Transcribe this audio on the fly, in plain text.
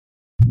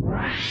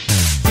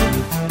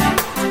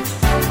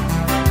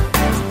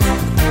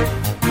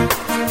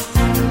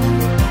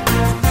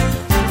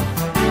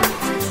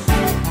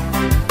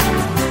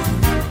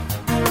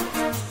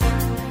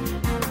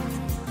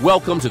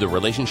Welcome to the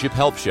Relationship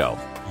Help Show,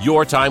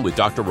 your time with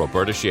Dr.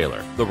 Roberta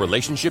Shaler, the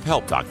Relationship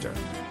Help Doctor.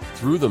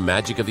 Through the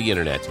magic of the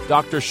internet,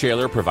 Dr.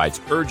 Shaler provides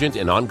urgent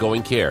and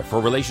ongoing care for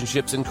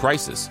relationships in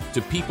crisis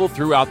to people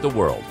throughout the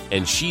world,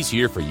 and she's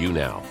here for you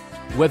now.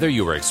 Whether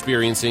you are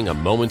experiencing a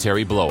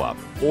momentary blow-up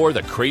or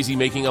the crazy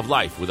making of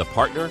life with a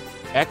partner,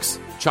 ex,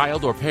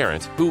 child, or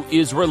parent who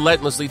is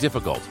relentlessly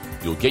difficult,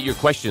 you'll get your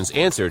questions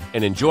answered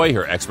and enjoy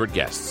her expert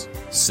guests.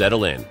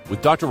 Settle in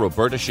with Dr.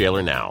 Roberta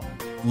Shaler now.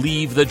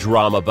 Leave the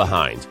drama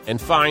behind and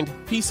find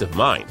peace of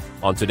mind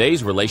on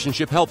today's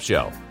Relationship Help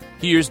Show.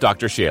 Here's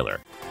Dr.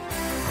 Shaler.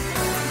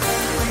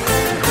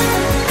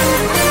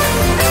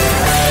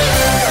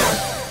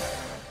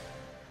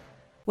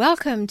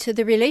 Welcome to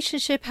the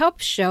Relationship Help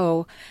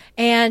Show.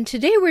 And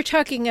today we're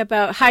talking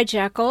about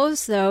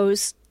hijackals,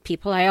 those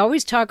people I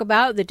always talk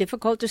about, the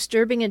difficult,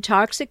 disturbing, and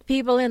toxic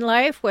people in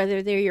life,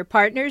 whether they're your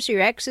partners,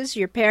 your exes,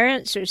 your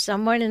parents, or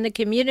someone in the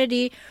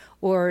community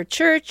or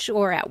church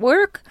or at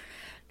work.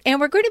 And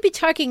we're going to be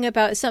talking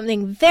about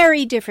something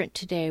very different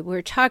today.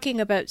 We're talking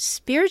about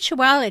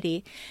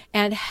spirituality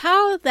and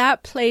how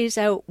that plays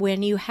out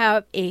when you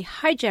have a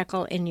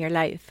hijackal in your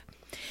life.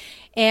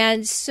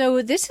 And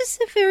so this is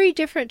a very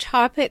different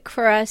topic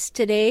for us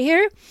today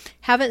here.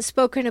 Haven't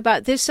spoken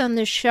about this on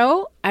the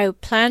show. I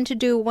plan to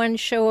do one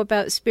show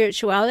about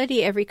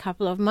spirituality every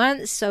couple of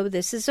months, so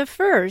this is a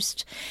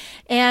first.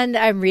 And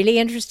I'm really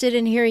interested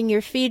in hearing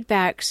your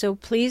feedback, so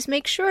please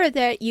make sure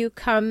that you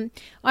come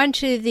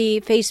onto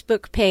the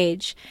Facebook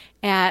page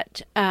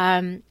at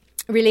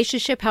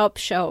Relationship Help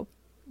Show.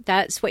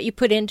 That's what you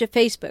put into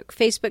Facebook,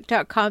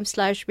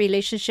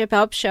 facebook.com/Relationship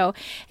Help Show,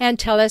 and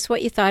tell us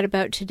what you thought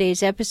about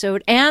today's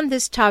episode and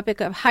this topic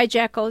of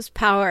hijackals,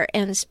 power,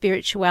 and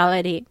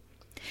spirituality.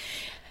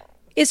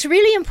 It's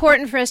really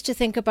important for us to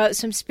think about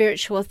some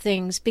spiritual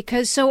things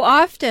because so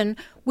often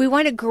we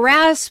want to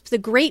grasp the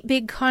great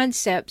big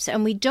concepts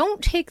and we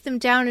don't take them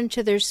down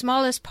into their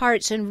smallest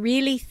parts and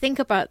really think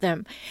about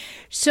them.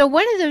 So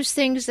one of those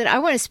things that I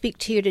want to speak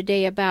to you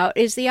today about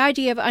is the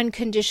idea of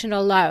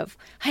unconditional love.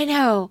 I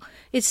know,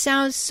 it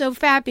sounds so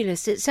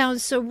fabulous. It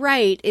sounds so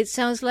right. It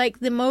sounds like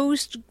the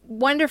most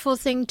wonderful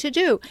thing to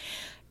do.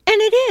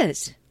 And it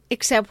is,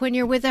 except when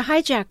you're with a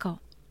hijackal.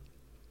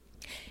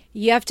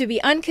 You have to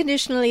be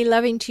unconditionally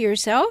loving to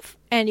yourself,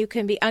 and you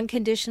can be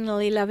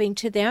unconditionally loving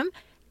to them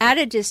at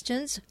a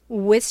distance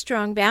with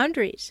strong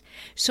boundaries.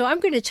 So I'm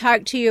going to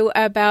talk to you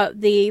about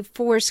the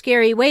 4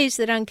 scary ways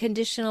that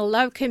unconditional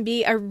love can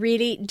be a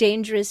really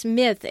dangerous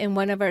myth in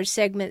one of our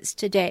segments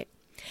today.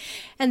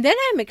 And then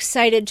I'm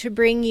excited to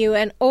bring you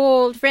an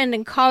old friend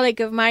and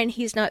colleague of mine.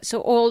 He's not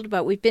so old,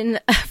 but we've been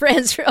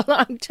friends for a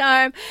long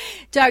time,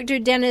 Dr.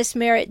 Dennis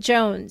Merritt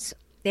Jones.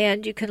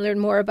 And you can learn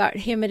more about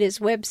him at his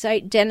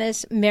website,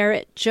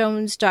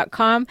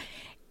 DennisMerrittJones.com.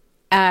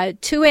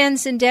 2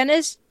 N's in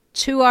Dennis,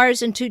 2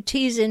 R's and 2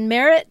 T's in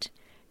Merritt.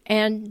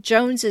 And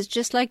Jones is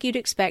just like you'd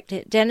expect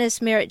it.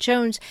 Dennis Merritt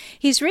Jones.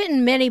 He's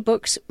written many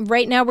books.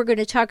 Right now we're going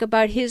to talk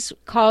about his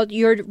called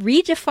Your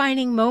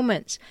Redefining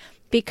Moments,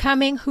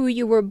 Becoming Who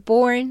You Were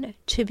Born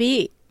to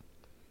Be.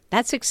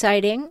 That's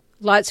exciting.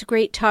 Lots of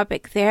great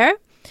topic there.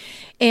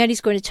 And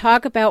he's going to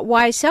talk about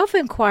why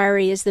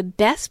self-inquiry is the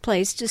best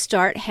place to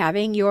start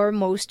having your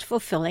most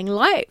fulfilling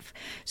life.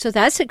 So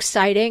that's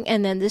exciting.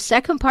 And then the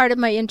second part of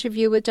my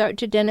interview with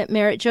Dr. Dennis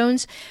Merritt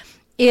Jones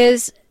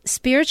is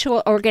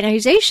spiritual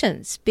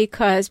organizations,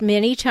 because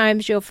many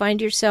times you'll find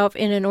yourself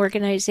in an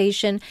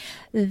organization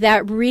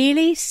that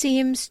really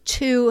seems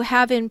to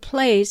have in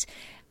place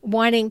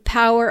wanting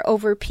power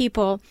over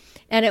people,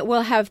 and it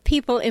will have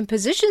people in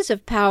positions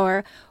of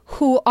power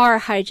who are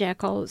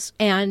hijackals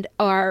and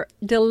are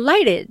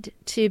delighted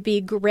to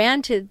be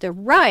granted the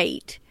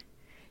right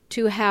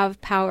to have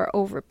power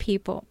over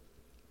people.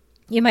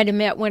 You might have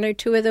met 1 or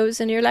 2 of those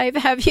in your life,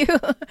 have you?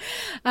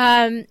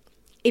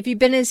 If you've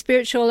been in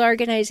spiritual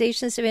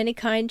organizations of any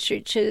kind,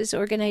 churches,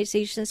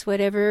 organizations,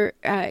 whatever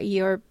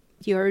your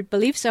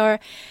beliefs are,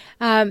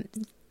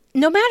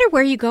 no matter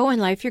where you go in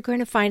life, you're going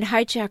to find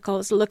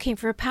hijackals looking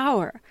for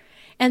power.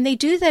 And they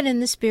do that in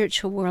the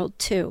spiritual world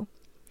too.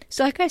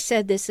 So like I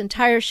said, this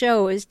entire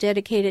show is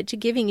dedicated to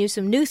giving you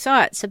some new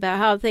thoughts about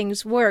how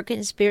things work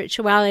in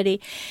spirituality.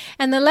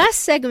 And the last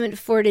segment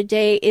for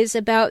today is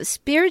about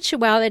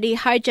spirituality,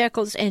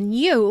 hijackals, and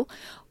you,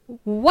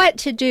 what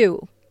to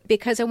do.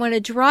 Because I want to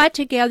draw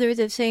together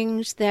the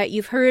things that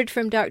you've heard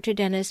from Dr.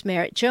 Dennis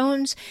Merritt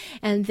Jones,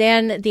 and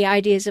then the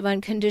ideas of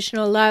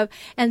unconditional love,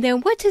 and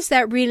then what does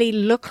that really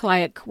look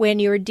like when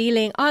you're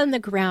dealing on the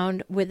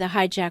ground with a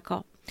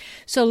hijackal.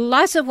 So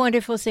lots of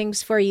wonderful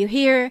things for you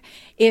here.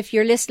 If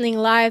you're listening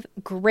live,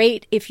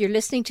 great. If you're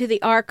listening to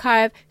the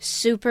archive,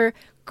 super.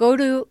 Go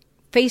to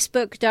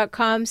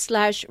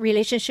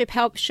Facebook.com/Relationship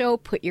Help Show.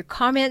 Put your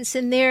comments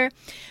in there.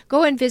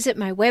 Go and visit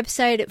my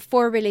website at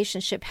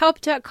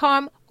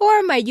forrelationshiphelp.com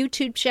or my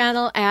YouTube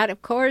channel at,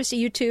 of course,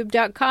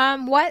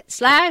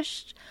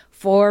 youtube.com//forrelationshiphelp.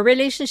 for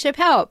relationship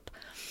help.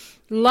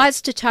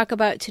 Lots to talk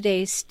about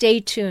today. Stay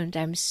tuned.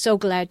 I'm so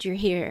glad you're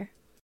here.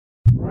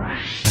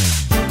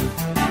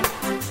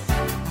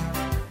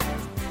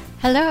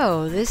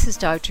 Hello, this is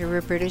Dr.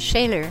 Roberta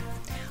Shaler.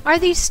 Are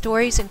these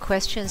stories and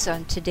questions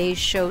on today's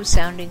show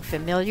sounding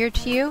familiar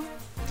to you?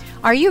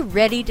 Are you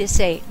ready to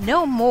say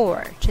no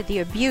more to the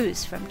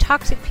abuse from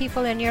toxic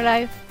people in your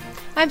life?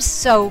 I'm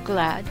so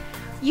glad.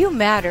 You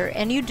matter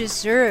and you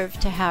deserve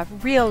to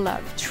have real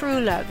love, true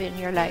love in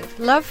your life.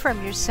 Love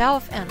from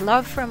yourself and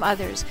love from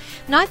others.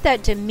 Not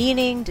that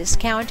demeaning,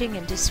 discounting,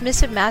 and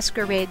dismissive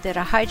masquerade that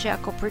a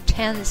hijackal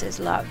pretends is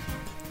love.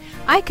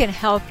 I can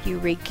help you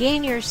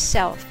regain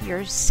yourself,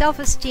 your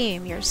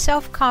self-esteem, your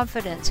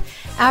self-confidence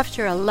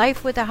after a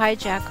life with a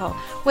hijackal,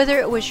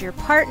 whether it was your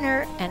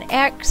partner, an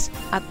ex,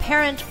 a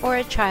parent, or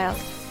a child.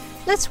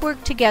 Let's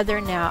work together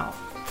now.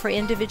 For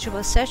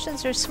individual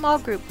sessions or small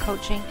group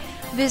coaching,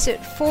 visit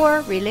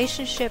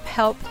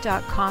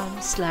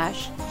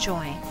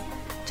forrelationshiphelp.com/join.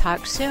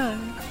 Talk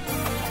soon.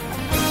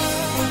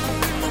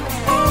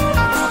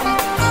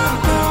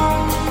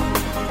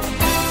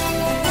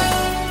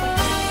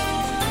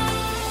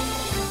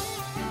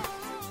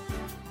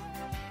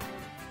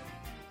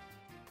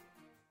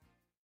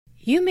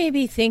 You may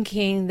be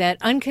thinking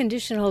that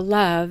unconditional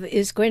love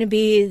is going to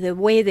be the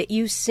way that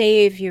you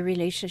save your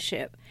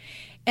relationship.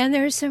 And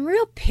there are some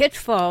real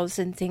pitfalls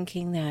in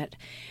thinking that,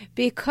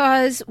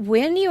 because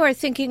when you are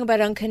thinking about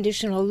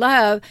unconditional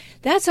love,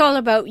 that's all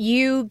about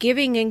you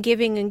giving and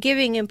giving and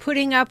giving and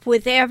putting up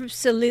with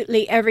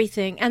absolutely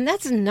everything. And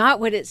that's not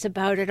what it's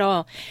about at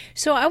all.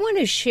 So I want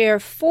to share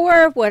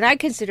 4 what I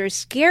consider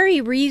scary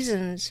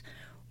reasons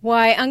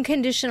why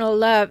unconditional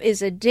love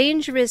is a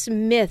dangerous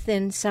myth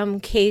in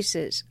some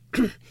cases.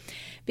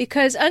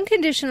 Because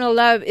unconditional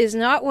love is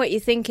not what you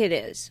think it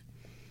is.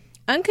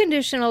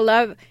 Unconditional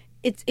love,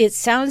 it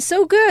sounds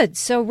so good,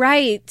 so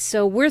right,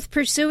 so worth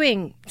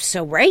pursuing,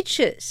 so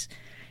righteous.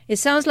 It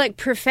sounds like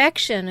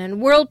perfection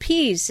and world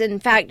peace. In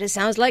fact, it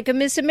sounds like a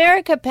Miss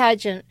America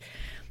pageant.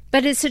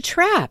 But it's a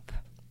trap.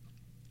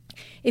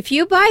 If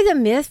you buy the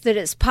myth that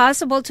it's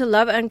possible to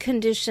love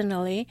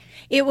unconditionally,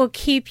 it will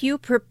keep you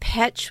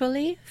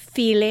perpetually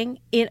feeling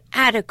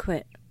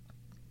inadequate.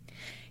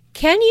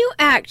 Can you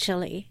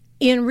actually,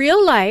 in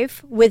real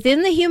life,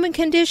 within the human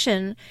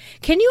condition,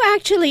 can you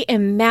actually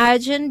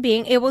imagine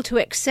being able to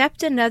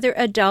accept another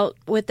adult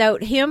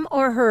without him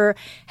or her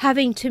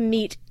having to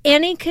meet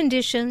any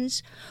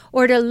conditions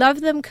or to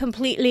love them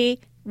completely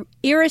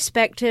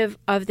irrespective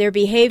of their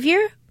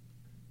behavior?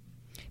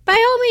 By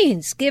all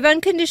means, give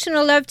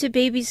unconditional love to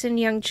babies and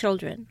young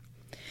children.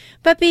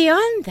 But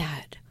beyond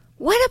that,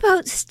 what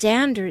about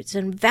standards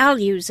and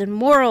values and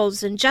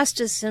morals and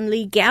justice and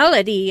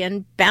legality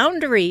and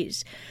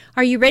boundaries?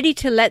 Are you ready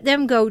to let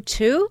them go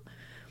too?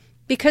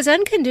 Because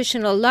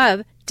unconditional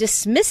love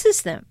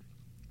dismisses them.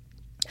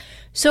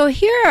 So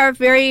here are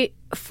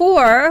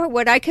 4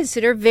 what I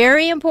consider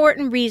very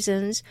important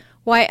reasons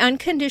why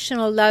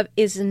unconditional love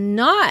is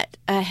not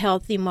a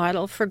healthy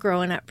model for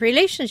growing up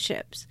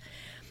relationships.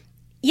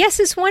 Yes,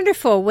 it's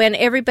wonderful when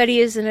everybody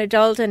is an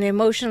adult and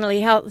emotionally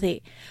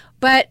healthy,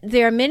 but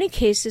there are many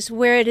cases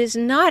where it is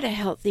not a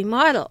healthy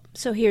model.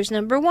 So here's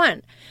number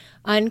 1.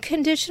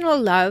 Unconditional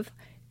love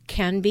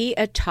can be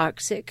a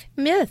toxic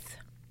myth.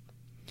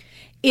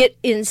 It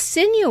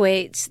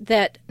insinuates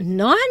that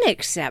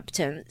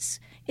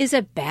non-acceptance is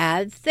a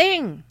bad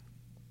thing.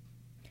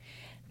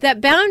 That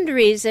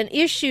boundaries and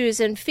issues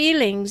and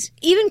feelings,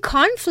 even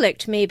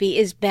conflict maybe,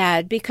 is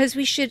bad because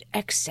we should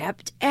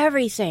accept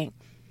everything.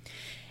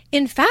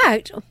 In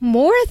fact,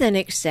 more than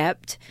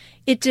accept,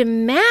 it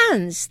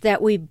demands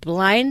that we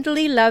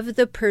blindly love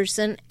the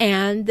person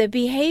and the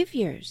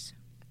behaviors.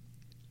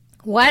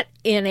 What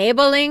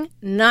enabling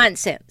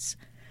nonsense!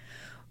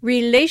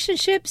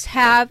 Relationships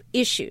have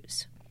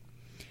issues.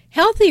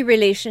 Healthy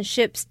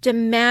relationships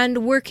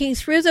demand working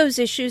through those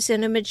issues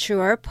in a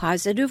mature,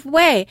 positive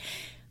way,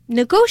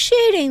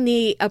 negotiating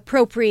the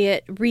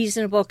appropriate,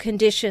 reasonable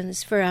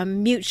conditions for a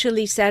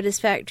mutually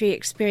satisfactory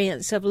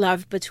experience of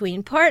love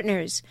between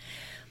partners.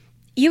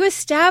 You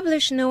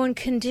establish known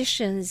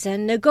conditions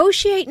and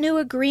negotiate new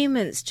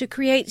agreements to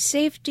create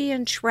safety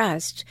and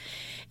trust,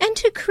 and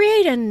to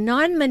create a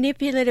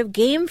non-manipulative,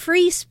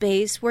 game-free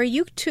space where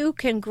you two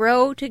can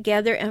grow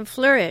together and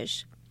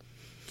flourish.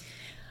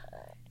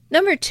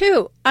 Number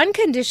 2,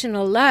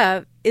 unconditional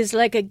love is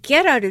like a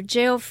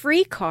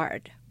get-out-of-jail-free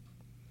card.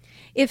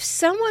 If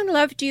someone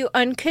loved you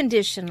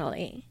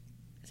unconditionally,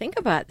 think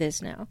about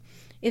this now.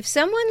 If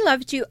someone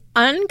loved you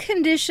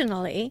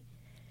unconditionally,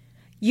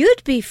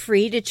 you'd be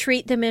free to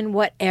treat them in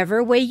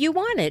whatever way you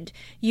wanted.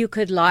 You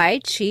could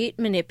lie, cheat,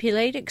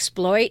 manipulate,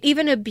 exploit,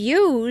 even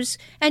abuse,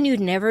 and you'd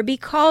never be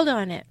called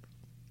on it.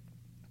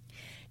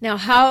 Now,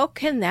 how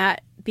can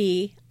that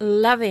be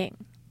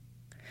loving?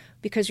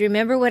 Because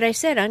remember what I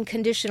said,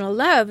 unconditional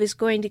love is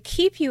going to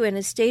keep you in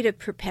a state of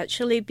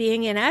perpetually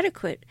being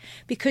inadequate,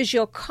 because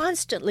you'll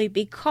constantly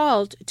be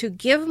called to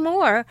give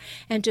more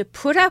and to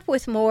put up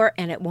with more,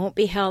 and it won't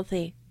be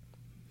healthy.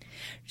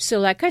 So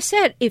like I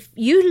said, if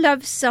you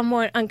love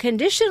someone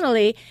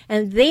unconditionally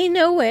and they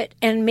know it,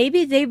 and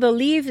maybe they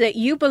believe that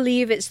you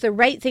believe it's the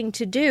right thing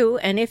to do,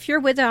 and if you're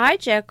with a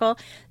hijackal,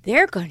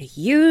 they're going to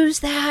use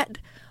that.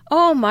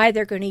 Oh my,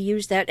 they're going to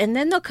use that. And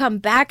then they'll come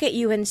back at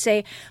you and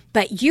say,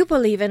 but you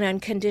believe in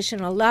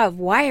unconditional love.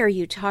 Why are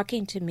you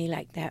talking to me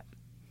like that?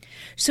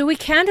 So we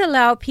can't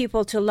allow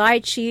people to lie,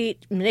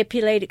 cheat,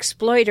 manipulate,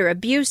 exploit, or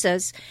abuse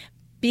us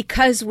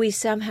because we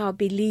somehow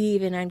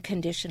believe in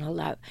unconditional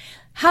love.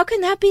 How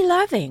can that be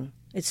loving?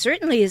 It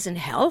certainly isn't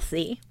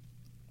healthy.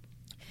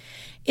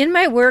 In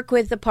my work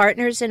with the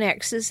partners and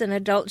exes and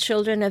adult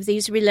children of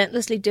these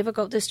relentlessly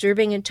difficult,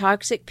 disturbing, and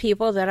toxic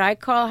people that I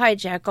call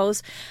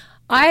hijackals,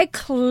 I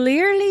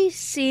clearly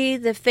see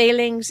the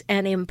failings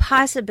and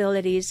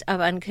impossibilities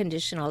of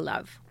unconditional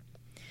love.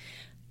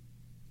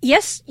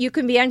 Yes, you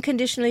can be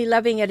unconditionally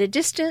loving at a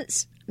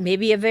distance,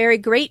 maybe a very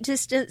great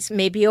distance,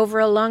 maybe over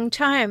a long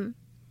time.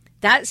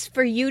 That's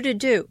for you to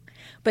do.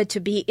 But to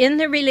be in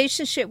the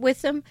relationship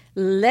with them,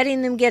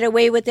 letting them get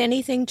away with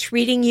anything,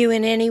 treating you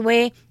in any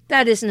way,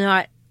 that is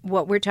not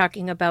what we're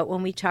talking about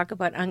when we talk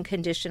about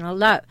unconditional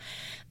love.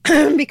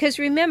 Because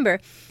remember,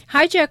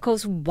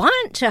 hijackals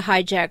want to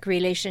hijack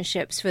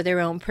relationships for their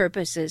own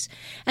purposes,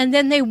 and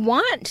then they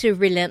want to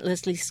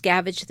relentlessly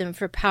scavenge them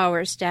for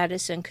power,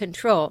 status, and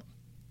control.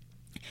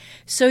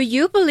 So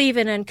you believe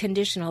in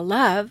unconditional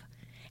love,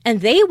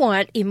 and they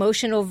want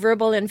emotional,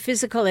 verbal, and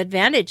physical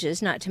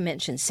advantages, not to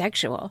mention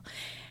sexual.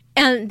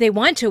 And they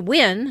want to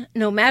win,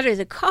 no matter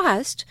the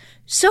cost.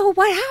 So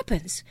what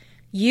happens?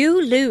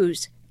 You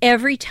lose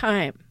every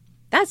time.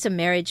 That's a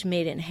marriage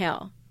made in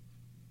hell.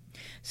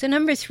 So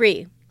number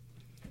 3,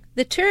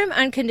 the term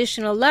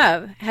unconditional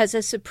love has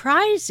a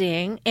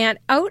surprising and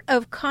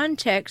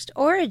out-of-context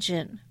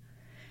origin.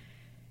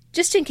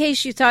 Just in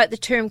case you thought the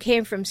term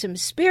came from some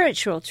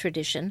spiritual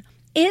tradition,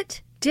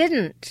 it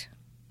didn't.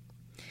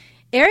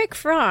 Erich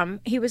Fromm,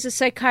 he was a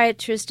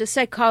psychiatrist, a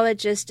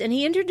psychologist, and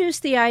he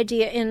introduced the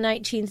idea in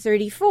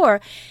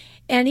 1934,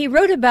 and he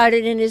wrote about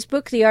it in his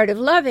book, The Art of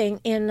Loving,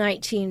 in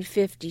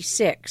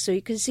 1956. So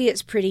you can see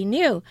it's pretty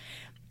new.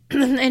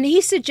 And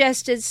he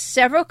suggested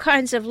several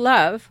kinds of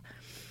love,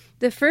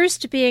 the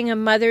first being a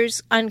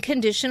mother's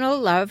unconditional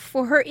love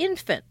for her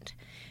infant.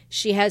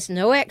 She has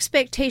no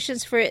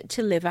expectations for it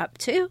to live up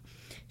to.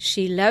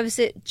 She loves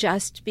it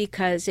just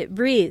because it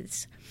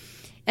breathes.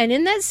 And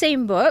in that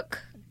same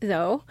book,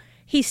 though,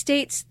 he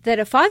states that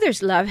a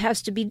father's love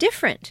has to be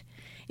different.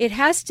 It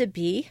has to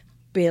be,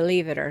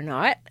 believe it or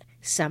not,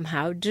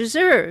 somehow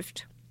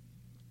deserved.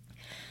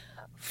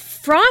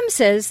 Fromm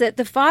says that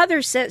the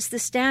father sets the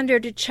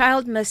standard a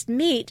child must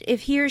meet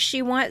if he or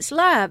she wants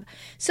love.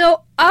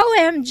 So,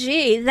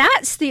 OMG,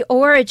 that's the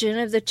origin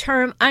of the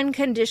term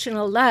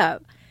unconditional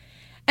love.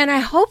 And I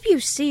hope you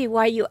see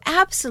why you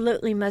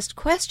absolutely must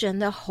question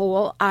the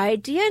whole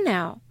idea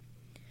now.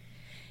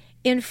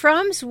 In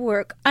Fromm's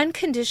work,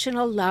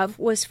 unconditional love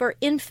was for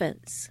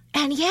infants.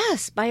 And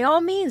yes, by all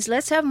means,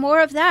 let's have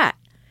more of that.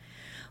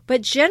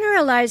 But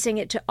generalizing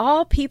it to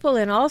all people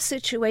in all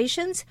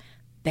situations,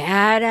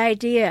 bad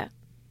idea.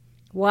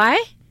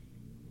 Why?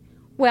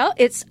 Well,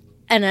 it's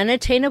an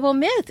unattainable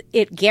myth.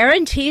 It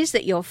guarantees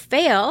that you'll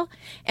fail,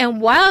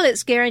 and while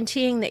it's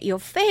guaranteeing that you'll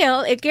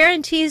fail, it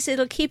guarantees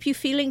it'll keep you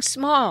feeling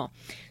small,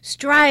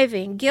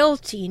 striving,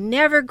 guilty,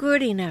 never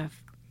good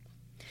enough.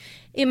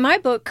 In my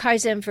book,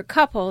 Kaizen for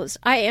Couples,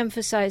 I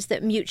emphasize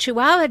that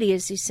mutuality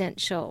is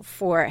essential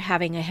for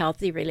having a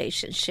healthy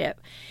relationship.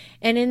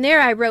 And in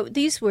there I wrote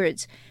these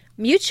words: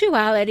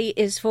 mutuality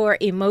is for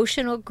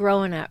emotional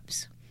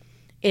grown-ups.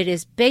 It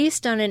is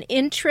based on an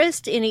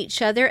interest in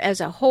each other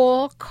as a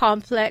whole,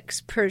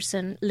 complex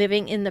person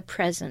living in the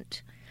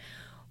present.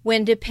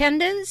 When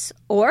dependence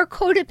or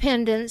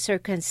codependence are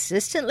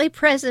consistently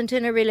present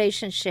in a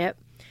relationship,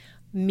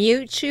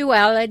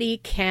 mutuality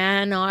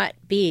cannot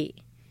be.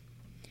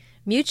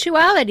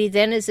 Mutuality,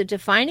 then, is a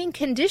defining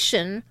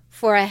condition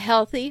for a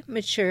healthy,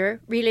 mature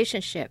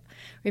relationship.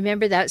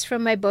 Remember, that's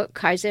from my book,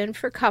 Kaizen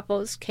for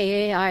Couples,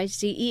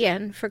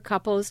 Kaizen for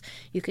Couples.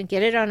 You can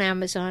get it on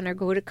Amazon or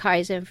go to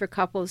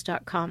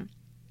kaizenforcouples.com.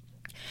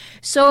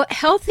 So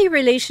healthy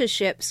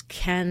relationships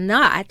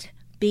cannot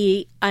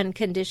be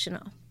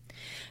unconditional,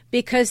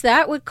 because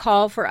that would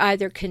call for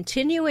either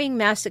continuing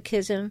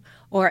masochism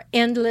or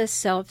endless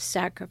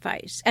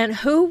self-sacrifice. And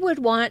who would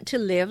want to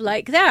live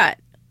like that,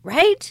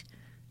 right?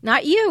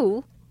 Not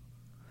you.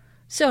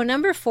 So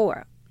number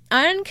 4,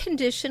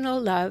 unconditional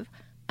love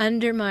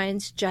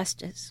undermines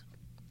justice.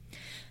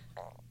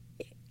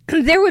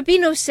 There would be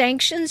no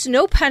sanctions,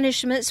 no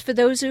punishments for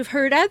those who've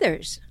hurt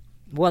others.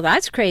 Well,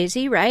 that's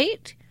crazy,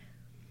 right?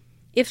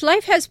 If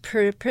life has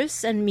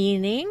purpose and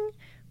meaning,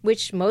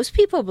 which most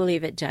people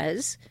believe it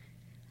does,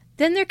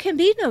 then there can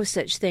be no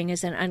such thing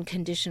as an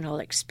unconditional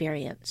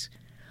experience.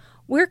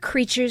 We're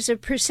creatures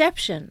of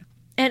perception,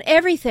 and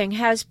everything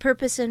has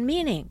purpose and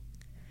meaning.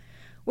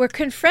 We're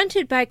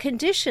confronted by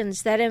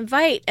conditions that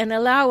invite and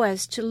allow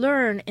us to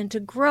learn and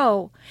to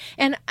grow.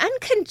 And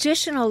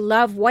unconditional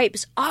love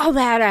wipes all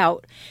that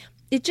out.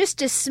 it just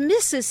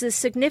dismisses the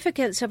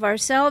significance of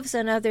ourselves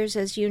and others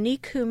as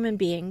unique human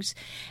beings,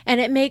 and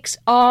it makes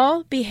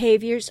all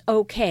behaviors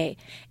okay.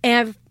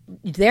 And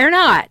they're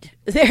not.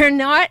 They're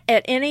not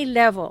at any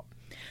level.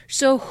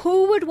 So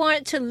who would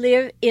want to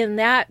live in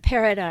that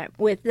paradigm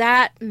with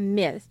that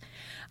myth?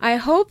 I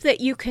hope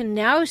that you can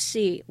now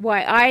see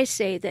why I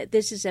say that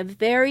this is a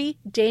very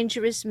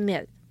dangerous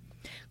myth.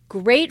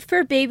 Great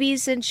for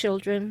babies and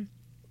children,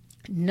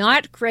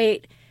 not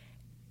great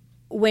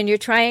when you're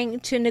trying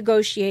to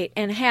negotiate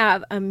and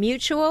have a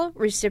mutual,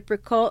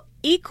 reciprocal,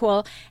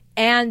 equal,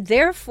 and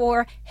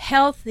therefore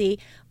healthy,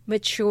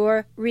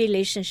 mature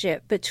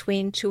relationship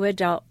between two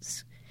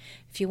adults.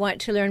 If you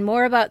want to learn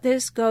more about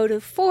this, go to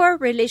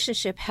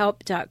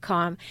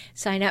forrelationshiphelp.com.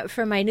 Sign up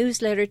for my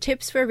newsletter,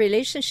 Tips for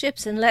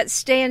Relationships, and let's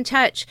stay in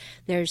touch.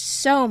 There's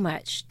so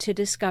much to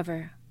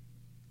discover.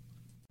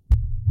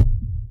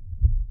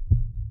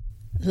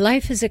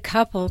 Life as a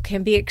couple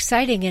can be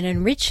exciting and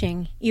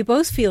enriching. You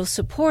both feel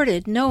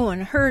supported,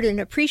 known, heard, and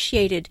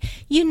appreciated.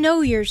 You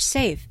know you're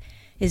safe.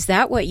 Is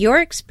that what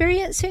you're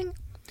experiencing?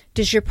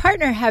 Does your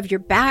partner have your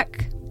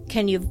back?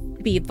 Can you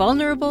be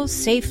vulnerable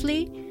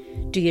safely?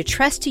 Do you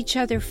trust each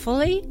other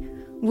fully?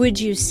 Would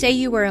you say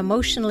you are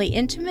emotionally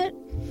intimate?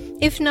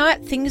 If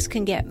not, things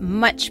can get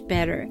much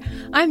better.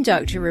 I'm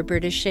Dr.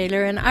 Roberta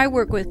Shaler, and I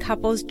work with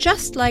couples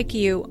just like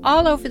you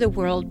all over the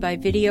world by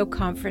video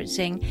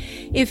conferencing.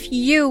 If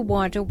you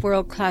want a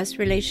world-class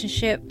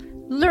relationship,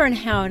 learn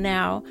how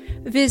now.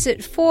 Visit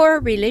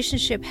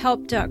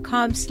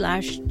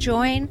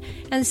forrelationshiphelp.com/join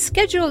and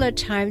schedule a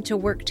time to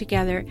work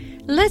together.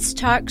 Let's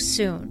talk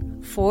soon.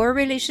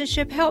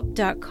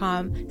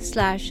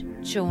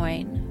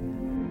 forrelationshiphelp.com/join.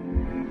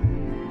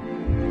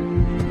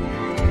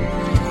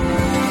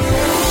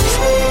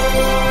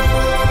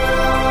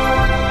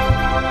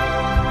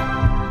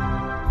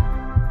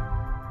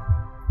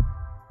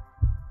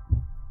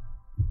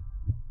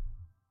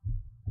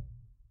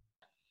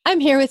 I'm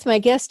here with my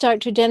guest,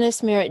 Dr.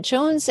 Dennis Merritt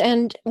Jones,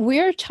 and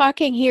we're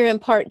talking here in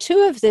part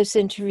 2 of this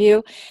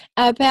interview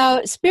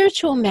about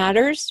spiritual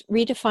matters,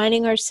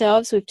 redefining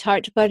ourselves. We've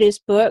talked about his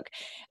book,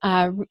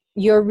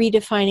 Your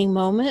Redefining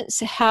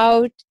Moments,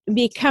 how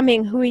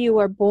becoming who you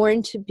are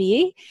born to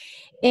be.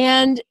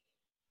 And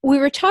we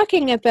were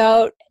talking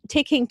about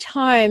taking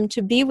time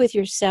to be with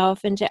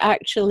yourself and to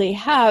actually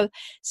have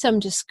some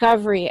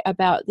discovery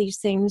about these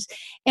things.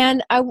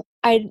 And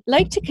I'd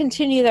like to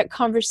continue that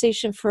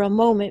conversation for a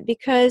moment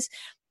because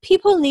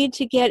people need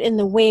to get in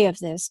the way of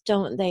this,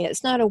 don't they?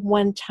 It's not a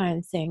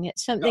one-time thing.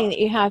 It's something that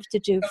you have to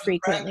do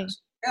frequently.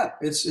 Yeah,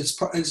 it's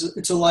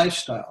a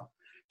lifestyle.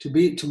 To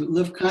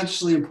live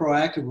consciously and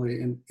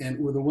proactively and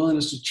with a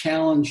willingness to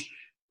challenge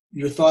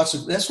your thoughts.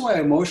 That's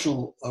why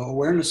emotional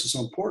awareness is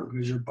so important,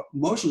 because your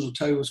emotions will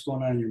tell you what's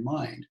going on in your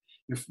mind.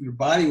 Your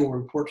body will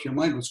report to your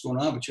mind what's going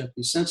on, but you have to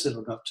be sensitive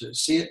enough to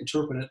see it,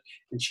 interpret it,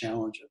 and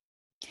challenge it.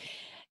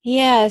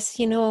 Yes,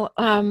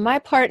 my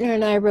partner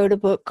and I wrote a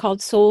book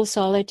called Soul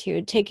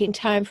Solitude, taking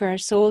time for our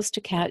souls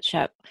to catch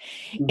up.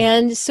 Mm-hmm.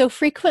 And so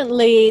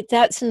frequently,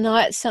 that's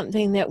not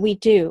something that we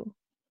do.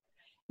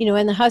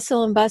 In the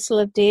hustle and bustle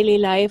of daily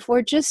life,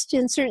 or just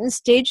in certain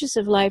stages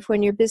of life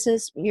when you're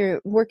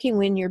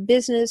working in your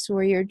business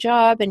or your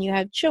job and you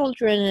have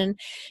children and,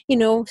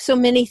 so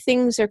many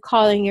things are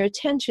calling your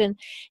attention,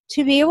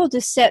 to be able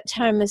to set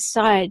time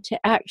aside to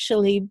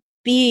actually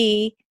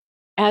be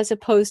as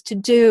opposed to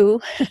do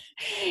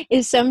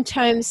is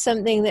sometimes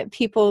something that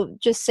people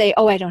just say,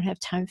 oh, I don't have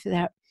time for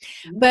that.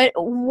 Mm-hmm. But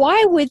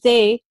why would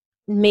they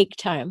make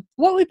time?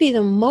 What would be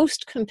the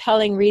most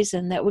compelling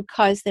reason that would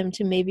cause them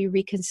to maybe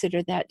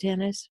reconsider that,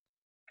 Dennis?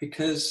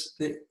 Because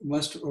they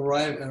must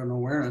arrive at an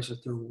awareness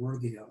that they're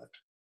worthy of it,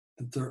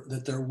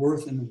 that they're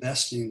worth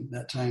investing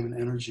that time and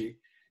energy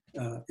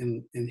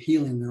in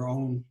healing their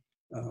own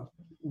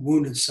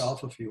wounded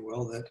self, if you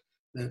will,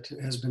 that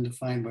has been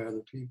defined by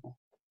other people.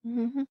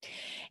 Mm-hmm.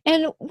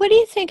 And what do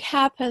you think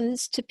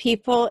happens to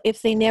people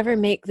if they never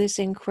make this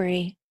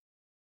inquiry?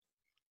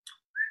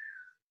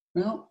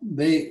 Well,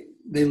 they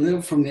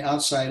live from the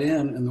outside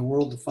in, and the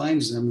world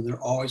defines them, and they're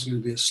always going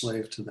to be a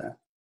slave to that.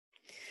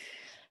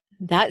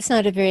 That's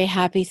not a very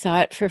happy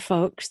thought for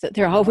folks, that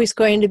they're always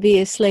going to be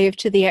a slave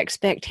to the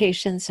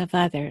expectations of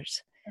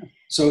others.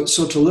 So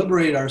to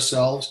liberate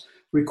ourselves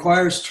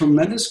requires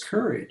tremendous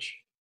courage.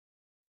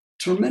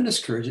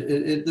 Tremendous courage.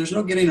 There's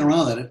no getting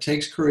around that. It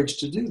takes courage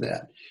to do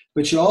that.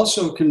 But you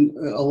also can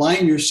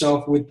align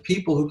yourself with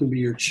people who can be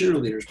your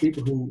cheerleaders,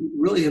 people who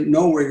really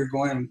know where you're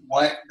going and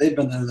why they've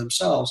been there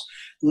themselves.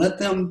 Let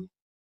them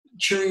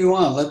cheer you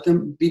on. Let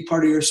them be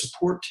part of your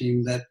support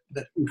team that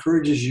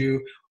encourages you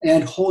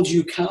and holds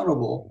you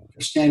accountable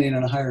for standing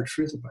in a higher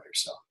truth about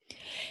yourself.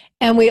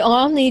 And we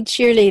all need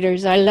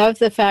cheerleaders. I love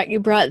the fact you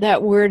brought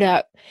that word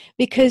up,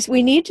 because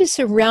we need to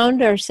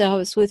surround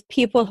ourselves with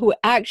people who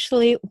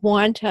actually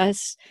want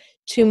us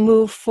to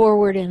move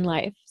forward in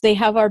life. They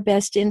have our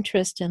best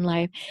interest in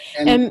life.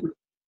 And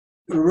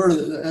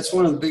Roberta, that's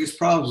one of the biggest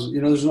problems.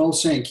 There's an old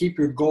saying, keep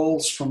your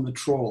goals from the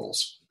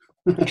trolls.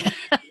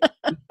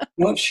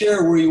 Don't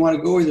share where you want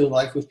to go with your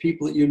life with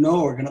people that you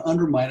know are going to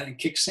undermine it and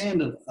kick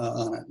sand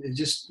on it.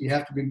 You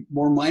have to be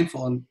more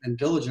mindful and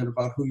diligent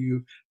about who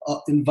you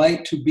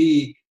invite to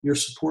be your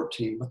support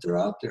team, but they're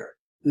out there.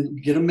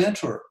 Get a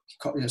mentor.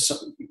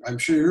 I'm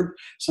sure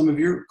some of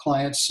your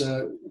clients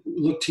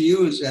look to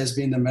you as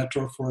being the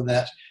mentor for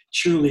that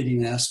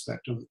cheerleading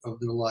aspect of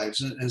their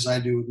lives, as I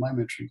do with my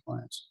mentoring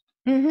clients.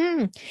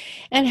 Mm-hmm.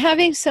 And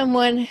having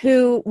someone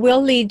who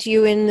will lead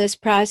you in this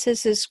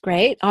process is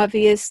great.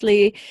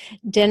 Obviously,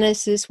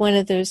 Dennis is one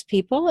of those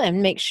people,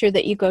 and make sure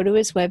that you go to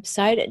his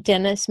website at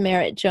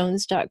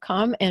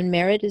DennisMerrittJones.com, and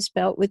Merritt is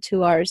spelled with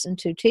 2 R's and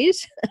 2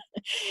 T's.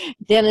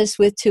 Dennis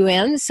with 2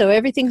 N's, so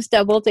everything's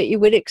double that you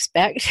would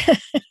expect.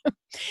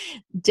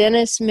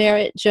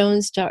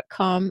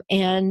 DennisMerrittJones.com,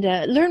 and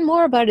learn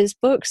more about his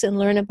books and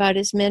learn about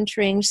his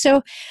mentoring.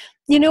 So,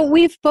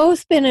 we've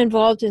both been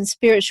involved in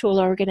spiritual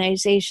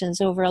organizations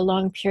over a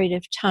long period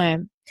of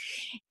time.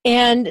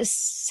 And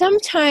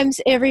sometimes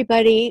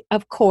everybody,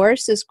 of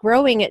course, is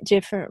growing at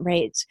different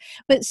rates.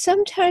 But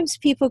sometimes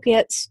people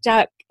get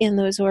stuck in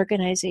those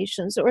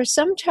organizations. Or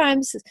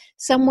sometimes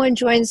someone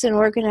joins an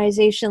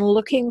organization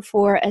looking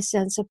for a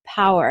sense of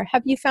power.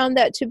 Have you found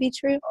that to be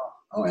true?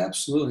 Oh,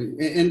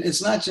 absolutely. And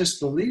it's not just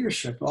the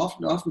leadership.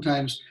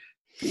 Oftentimes,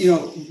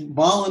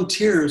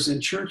 volunteers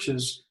in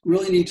churches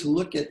really need to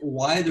look at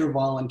why they're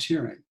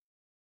volunteering.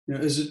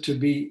 Is it to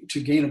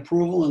gain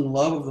approval and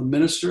love of the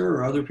minister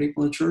or other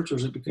people in the church, or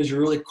is it because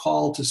you're really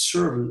called to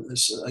serve in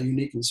a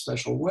unique and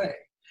special way?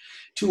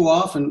 Too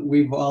often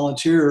we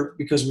volunteer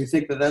because we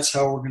think that that's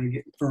how we're going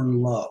to earn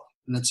love,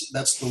 and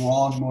that's the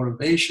wrong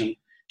motivation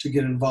to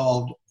get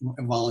involved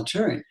in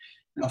volunteering.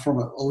 Now, from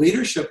a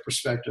leadership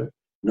perspective,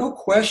 no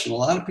question, a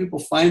lot of people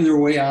find their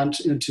way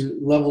into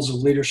levels of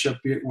leadership,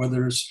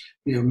 whether it's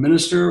a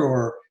minister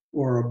or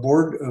a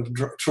board of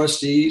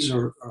trustees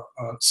or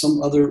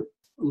some other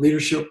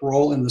leadership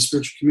role in the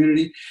spiritual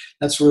community.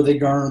 That's where they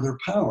garner their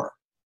power.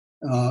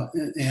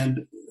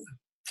 And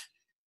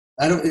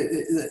I don't.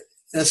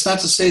 That's not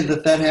to say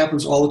that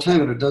happens all the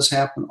time, but it does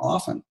happen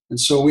often. And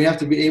so we have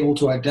to be able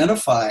to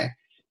identify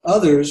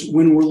others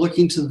when we're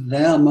looking to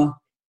them.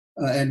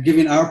 And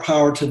giving our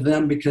power to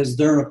them because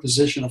they're in a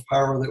position of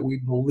power that we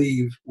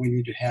believe we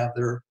need to have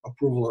their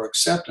approval or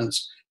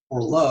acceptance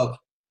or love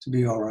to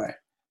be all right.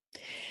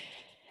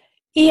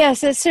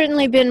 Yes, it's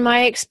certainly been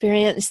my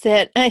experience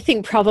that I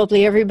think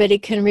probably everybody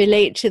can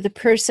relate to the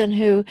person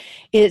who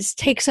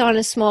takes on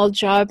a small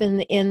job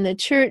in the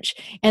church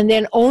and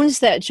then owns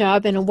that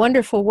job in a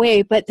wonderful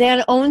way, but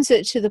then owns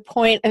it to the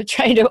point of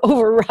trying to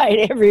override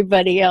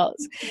everybody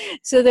else.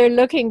 So they're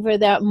looking for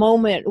that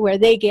moment where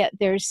they get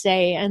their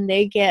say and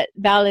they get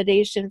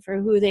validation for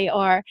who they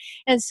are.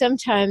 And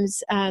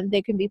sometimes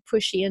they can be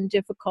pushy and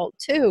difficult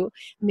too.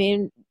 I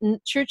mean,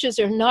 churches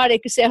are not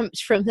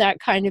exempt from that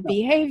kind of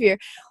behavior,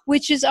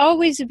 which is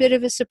always a bit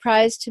of a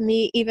surprise to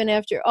me, even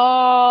after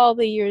all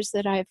the years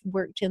that I've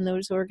worked in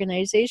those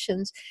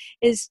organizations,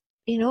 is,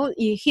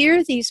 you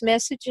hear these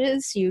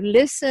messages, you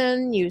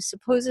listen, you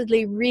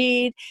supposedly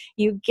read,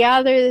 you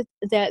gather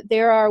that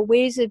there are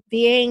ways of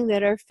being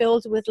that are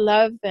filled with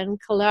love and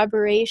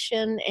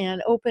collaboration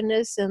and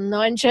openness and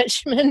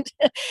non-judgment.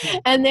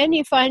 And then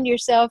you find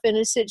yourself in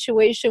a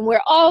situation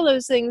where all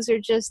those things are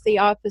just the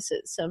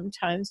opposite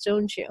sometimes,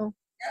 don't you?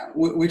 Yeah,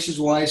 which is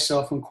why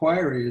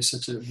self-inquiry is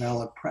such a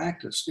valid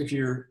practice. If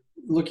you're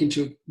looking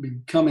to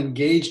become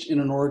engaged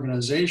in an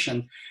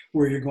organization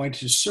where you're going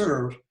to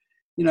serve,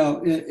 in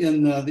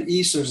the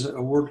East, there's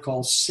a word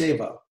called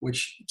seva,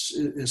 which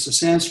is a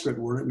Sanskrit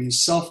word. It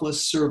means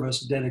selfless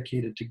service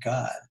dedicated to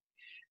God.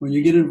 When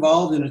you get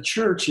involved in a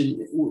church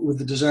with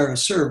the desire to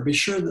serve, be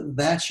sure that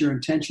that's your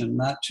intention,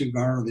 not to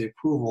garner the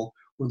approval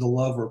or the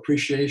love or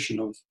appreciation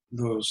of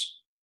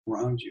those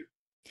around you.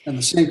 And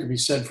the same could be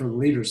said for the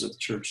leaders of the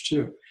church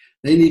too.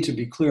 They need to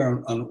be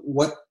clear on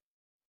what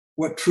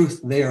truth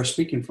they are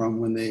speaking from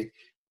when they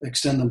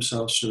extend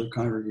themselves to their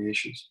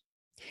congregations.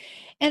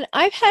 And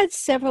I've had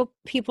several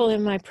people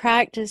in my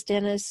practice,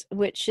 Dennis,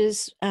 which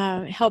is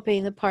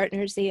helping the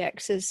partners, the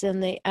exes,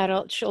 and the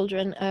adult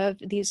children of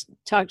these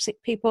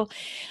toxic people,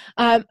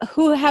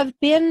 who have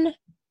been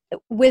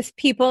with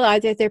people,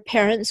 either their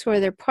parents or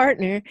their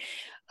partner,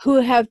 who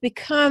have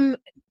become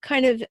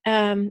kind of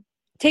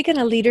taken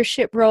a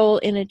leadership role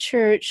in a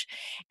church.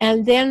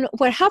 And then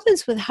what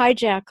happens with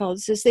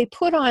hijackals is they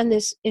put on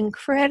this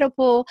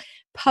incredible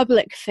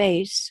public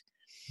face.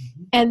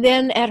 Mm-hmm. And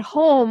then at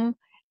home,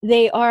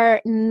 they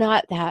are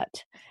not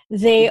that.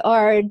 They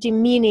are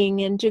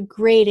demeaning and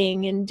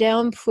degrading and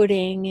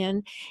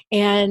down-putting.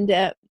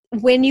 And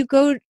when you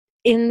go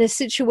in the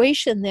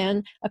situation,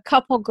 then a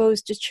couple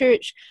goes to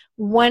church,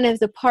 one of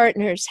the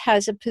partners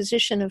has a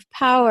position of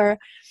power,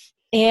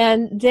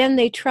 and then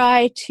they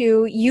try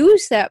to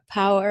use that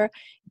power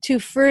to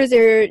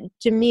further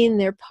demean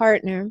their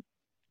partner.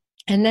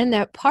 And then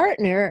that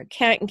partner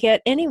can't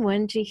get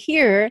anyone to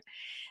hear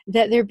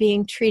that they're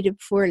being treated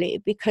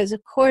poorly, because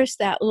of course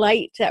that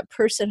light, that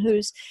person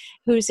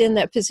who's in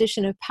that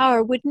position of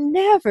power would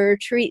never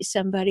treat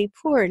somebody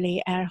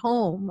poorly at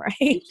home,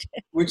 right?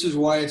 Which is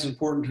why it's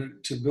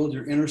important to build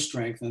your inner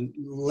strength and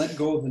let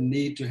go of the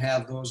need to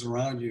have those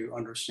around you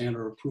understand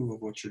or approve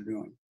of what you're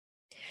doing.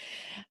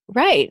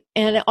 Right.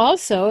 And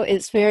also,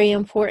 it's very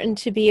important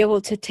to be able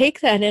to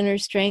take that inner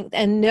strength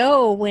and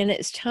know when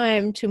it's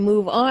time to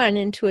move on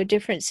into a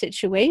different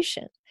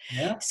situation.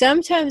 Yeah.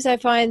 Sometimes I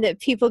find that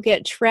people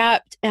get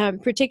trapped,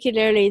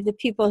 particularly the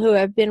people who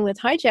have been with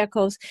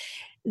hijackals.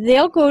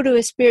 They'll go to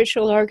a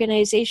spiritual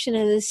organization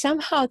and then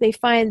somehow they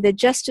find the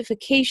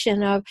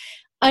justification of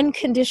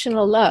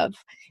unconditional love.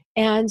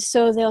 And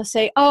so they'll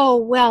say, oh,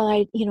 well,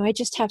 I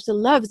just have to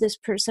love this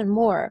person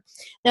more.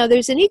 Now,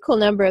 there's an equal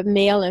number of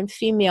male and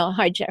female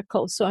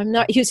hijackals, so I'm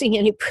not using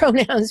any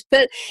pronouns.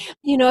 But,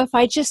 if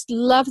I just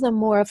love them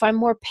more, if I'm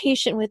more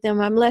patient with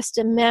them, I'm less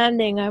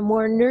demanding, I'm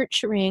more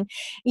nurturing,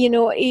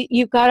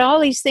 you've got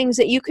all these things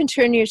that you can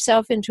turn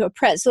yourself into a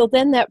pretzel,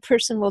 then that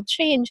person will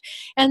change.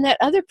 And that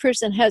other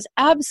person has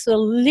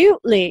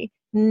absolutely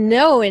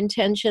no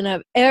intention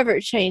of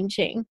ever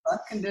changing.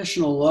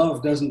 Unconditional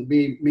love doesn't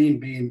mean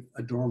being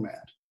a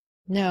doormat.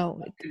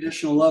 No.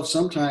 Unconditional love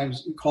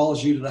sometimes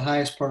calls you to the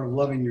highest part of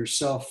loving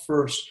yourself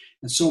first,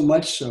 and so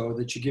much so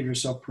that you give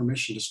yourself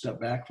permission to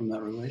step back from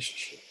that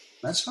relationship.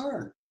 That's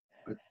hard.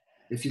 But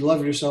if you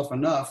love yourself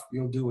enough,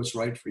 you'll do what's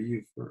right for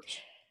you first.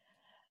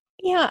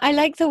 Yeah, I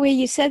like the way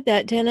you said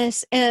that,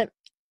 Dennis. And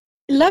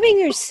loving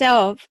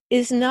yourself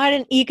is not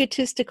an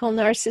egotistical,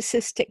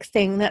 narcissistic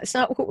thing. That's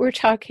not what we're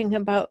talking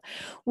about.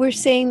 We're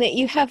saying that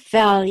you have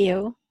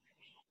value,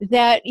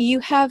 that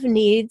you have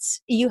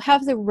needs, you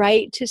have the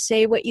right to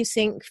say what you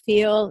think,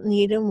 feel,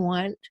 need, and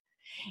want.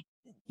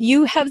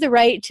 You have the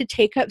right to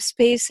take up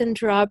space and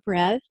draw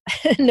breath.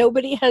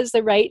 Nobody has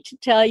the right to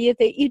tell you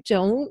that you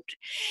don't.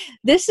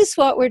 This is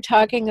what we're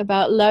talking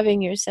about,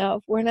 loving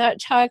yourself. We're not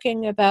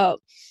talking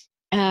about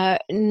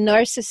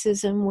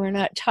narcissism. We're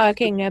not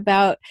talking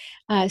about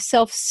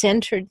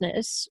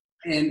self-centeredness.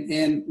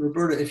 And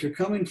Roberta, if you're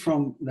coming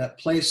from that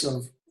place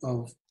of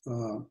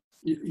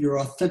your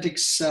authentic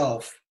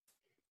self,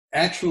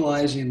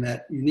 actualizing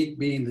that unique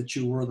being that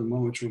you were the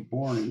moment you were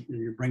born and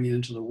you're bringing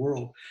into the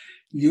world,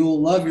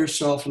 you'll love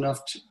yourself enough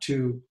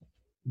to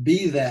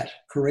be that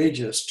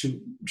courageous,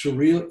 to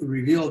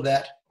reveal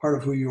that part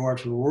of who you are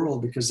to the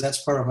world, because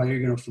that's part of how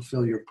you're going to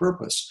fulfill your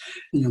purpose.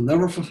 And you'll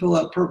never fulfill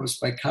that purpose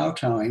by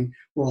kowtowing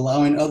or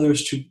allowing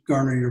others to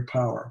garner your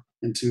power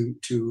and to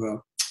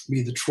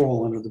be the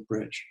troll under the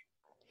bridge.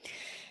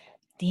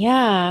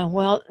 Yeah,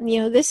 well,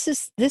 this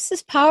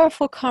is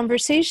powerful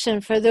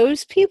conversation for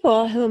those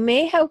people who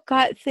may have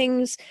got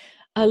things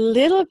a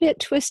little bit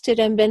twisted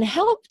and been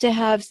helped to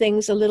have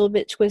things a little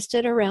bit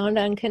twisted around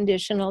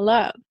unconditional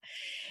love.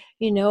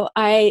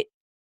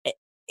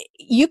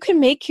 You can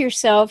make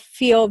yourself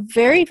feel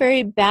very,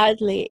 very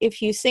badly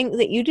if you think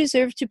that you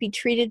deserve to be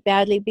treated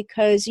badly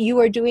because you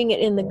are doing it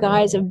in the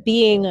guise of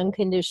being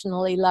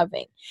unconditionally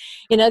loving.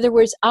 In other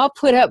words, I'll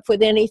put up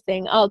with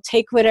anything. I'll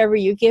take whatever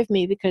you give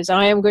me because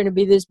I am going to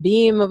be this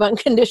beam of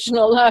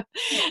unconditional love.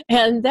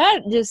 And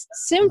that just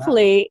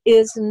simply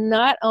is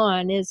not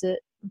on, is it?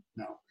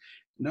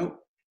 No.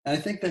 I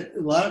think that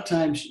a lot of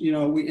times,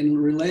 we in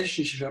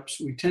relationships,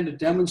 we tend to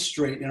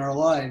demonstrate in our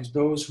lives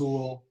those who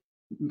will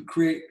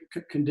create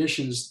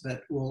conditions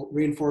that will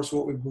reinforce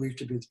what we believe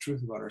to be the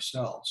truth about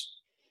ourselves.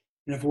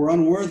 And if we're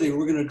unworthy,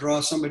 we're going to draw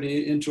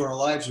somebody into our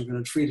lives who's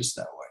going to treat us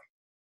that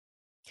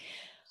way.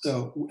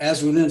 So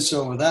as within,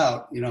 so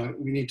without,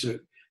 we need to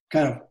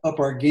kind of up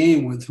our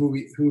game with who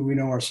we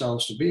know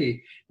ourselves to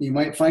be. You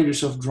might find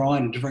yourself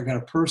drawing a different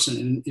kind of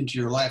person into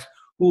your life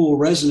who will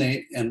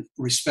resonate and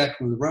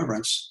respect with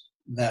reverence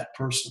that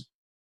person.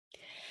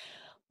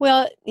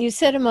 Well, you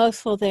said a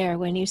mouthful there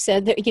when you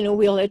said that,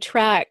 we'll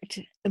attract,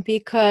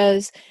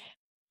 because,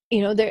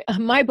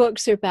 my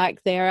books are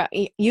back there.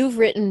 You've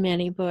written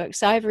many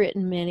books. I've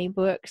written many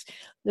books.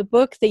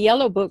 The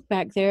yellow book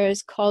back there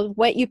is called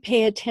What You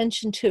Pay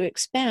Attention to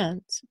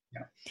Expands.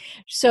 Yeah.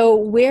 So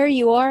where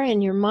you are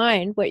in your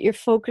mind, what you're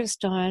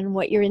focused on,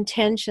 what your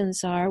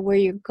intentions are, where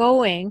you're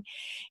going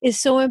is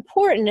so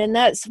important. And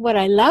that's what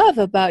I love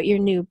about your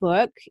new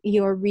book,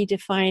 Your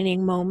Redefining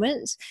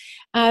Moments,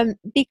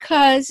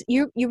 because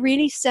you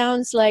really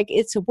sounds like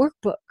it's a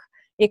workbook.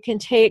 It can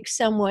take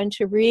someone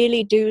to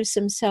really do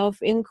some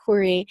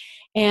self-inquiry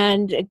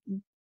and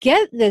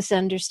get this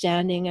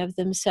understanding of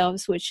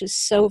themselves, which is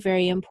so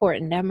very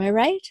important. Am I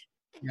right?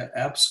 Yeah,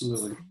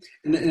 absolutely.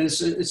 And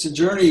it's a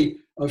journey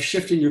of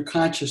shifting your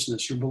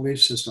consciousness, your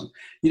belief system.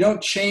 You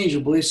don't change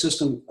your belief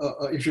system.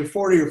 If you're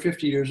 40 or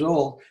 50 years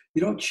old,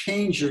 you don't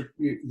change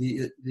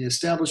the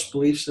established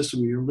belief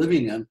system you're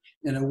living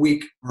in a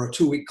week or a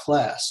 2-week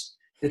class.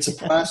 It's a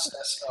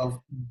process of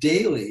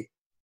daily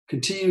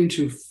continuing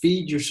to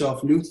feed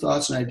yourself new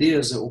thoughts and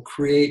ideas that will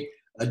create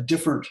a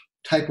different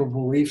type of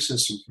belief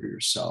system for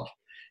yourself.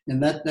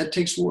 And that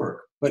takes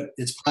work, but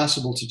it's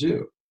possible to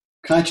do.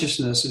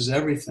 Consciousness is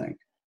everything.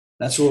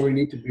 That's where we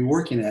need to be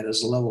working at,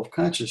 is a level of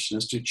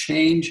consciousness to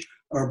change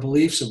our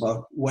beliefs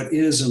about what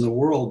is in the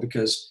world,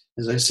 because,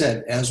 as I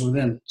said, as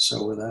within,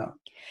 so without.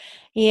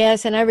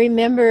 Yes, and I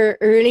remember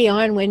early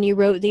on when you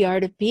wrote The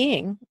Art of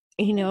Being,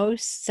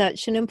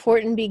 such an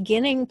important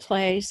beginning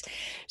place.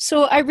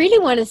 So I really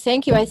want to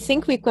thank you. I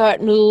think we've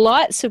got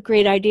lots of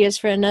great ideas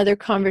for another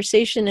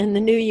conversation in the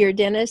new year,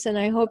 Dennis, and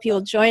I hope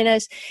you'll join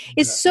us.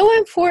 It's so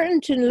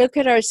important to look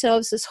at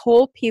ourselves as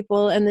whole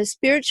people, and the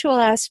spiritual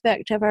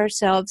aspect of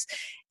ourselves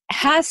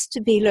has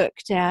to be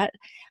looked at.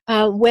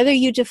 Whether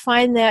you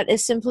define that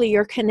as simply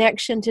your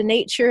connection to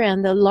nature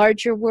and the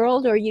larger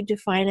world, or you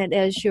define it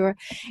as your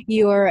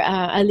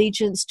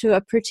allegiance to a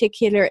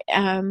particular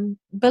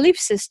belief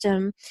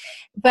system.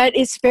 But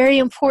it's very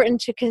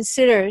important to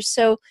consider.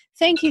 So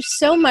thank you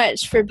so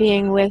much for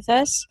being with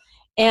us.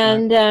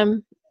 And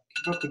keep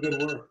up the good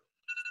work.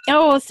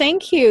 Oh,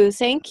 thank you.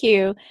 Thank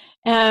you.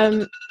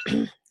 I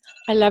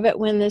love it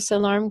when this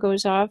alarm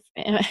goes off.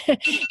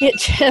 It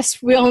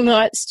just will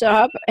not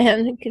stop,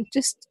 and it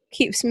just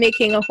keeps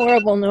making a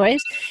horrible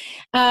noise.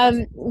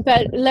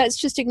 But let's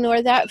just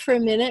ignore that for a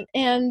minute.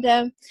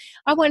 And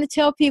I want to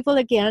tell people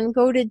again,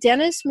 go to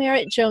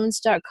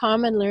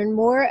DennisMerrittJones.com and learn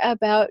more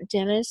about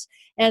Dennis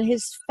and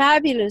his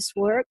fabulous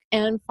work,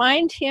 and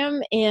find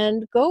him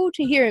and go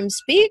to hear him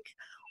speak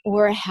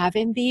or have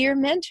him be your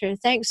mentor.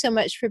 Thanks so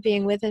much for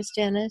being with us,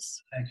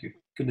 Dennis. Thank you.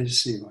 Good to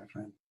see you, my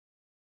friend.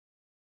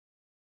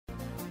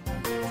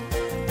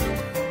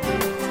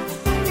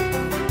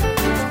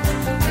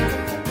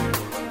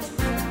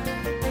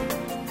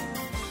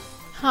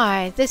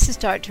 Hi, this is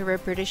Dr.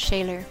 Roberta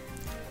Shaler.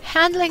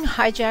 Handling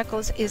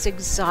hijackals is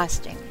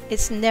exhausting.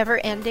 It's never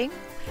ending,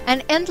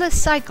 an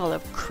endless cycle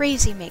of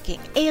crazy making,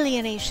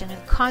 alienation,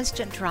 and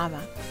constant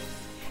drama.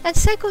 And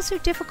cycles are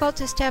difficult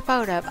to step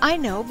out of. I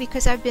know,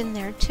 because I've been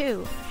there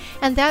too.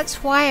 And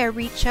that's why I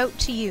reach out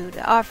to you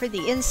to offer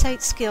the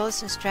insight,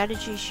 skills, and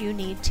strategies you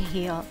need to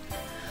heal.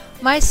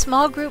 My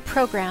small group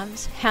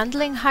programs,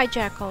 Handling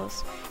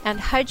Hijackals and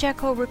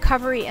Hijackal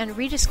Recovery and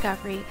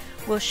Rediscovery,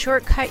 will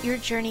shortcut your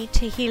journey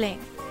to healing,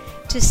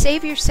 to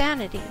save your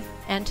sanity,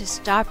 and to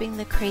stopping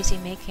the crazy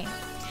making.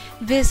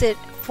 Visit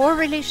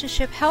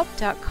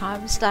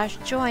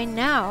forrelationshiphelp.com/join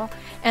now,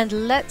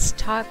 and let's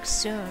talk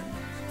soon.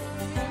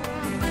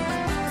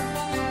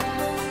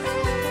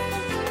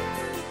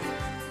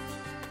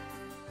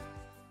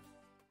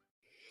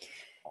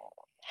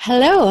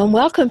 Hello, and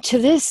welcome to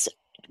this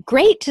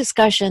great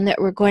discussion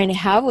that we're going to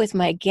have with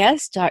my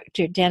guest,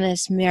 Dr.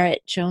 Dennis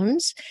Merritt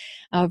Jones,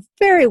 a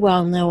very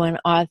well-known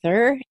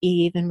author.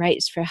 He even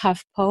writes for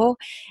HuffPo,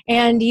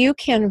 and you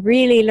can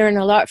really learn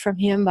a lot from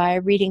him by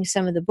reading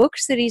some of the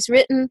books that he's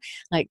written,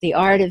 like The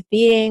Art of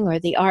Being or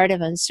The Art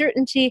of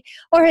Uncertainty,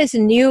 or his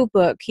new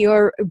book,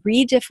 Your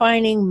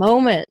Redefining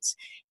Moments.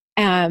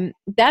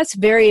 That's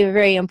very,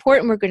 very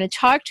important. We're going to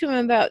talk to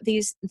him about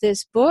this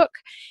book,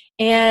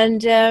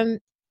 and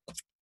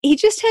he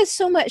just has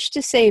so much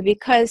to say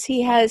because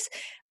he has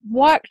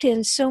walked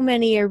in so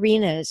many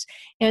arenas.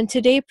 And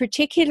today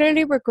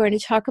particularly we're going to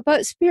talk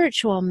about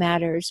spiritual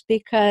matters,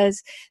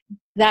 because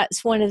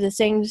that's one of the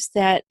things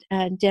that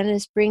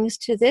Dennis brings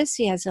to this.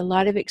 He has a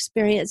lot of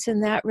experience in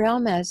that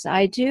realm, as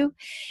I do.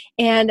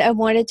 And I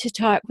wanted to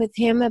talk with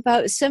him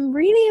about some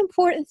really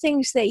important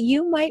things that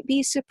you might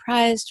be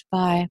surprised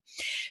by.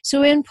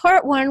 So in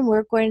part one,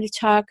 we're going to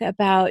talk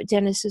about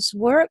Dennis's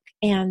work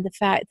and the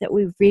fact that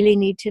we really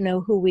need to know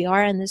who we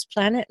are on this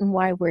planet and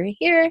why we're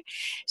here.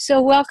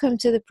 So welcome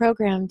to the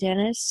program,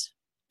 Dennis.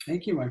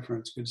 Thank you, my friend.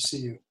 It's good to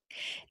see you.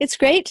 It's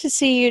great to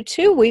see you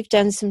too. We've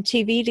done some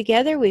TV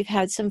together. We've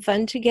had some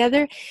fun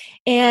together.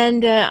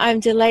 And I'm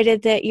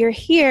delighted that you're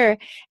here.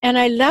 And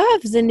I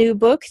love the new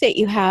book that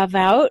you have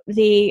out,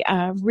 the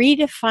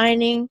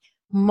Redefining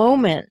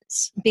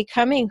Moments,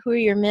 Becoming Who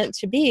You're Meant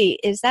to Be.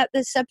 Is that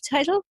the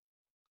subtitle?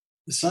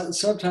 The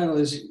subtitle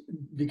is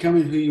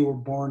Becoming Who You Were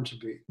Born to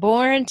Be.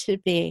 Born to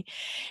Be.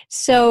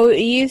 So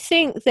you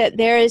think that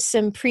there is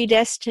some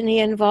predestiny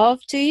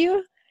involved, do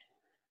you?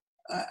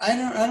 I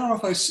don't know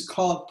if I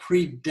call it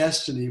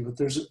predestiny, but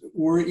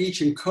we're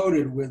each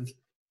encoded with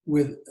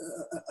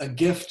a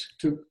gift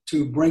to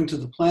bring to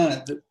the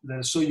planet that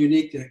is so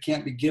unique that it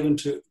can't be given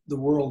to the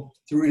world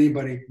through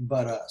anybody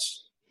but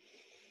us.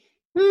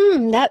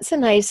 That's a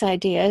nice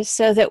idea.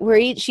 So that we're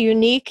each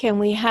unique and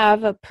we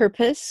have a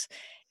purpose,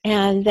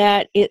 and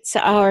that it's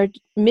our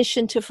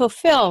mission to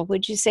fulfill.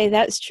 Would you say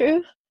that's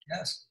true?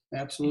 Yes,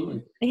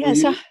 absolutely.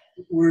 Yeah,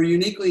 we're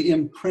uniquely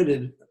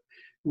imprinted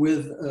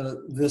with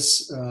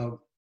this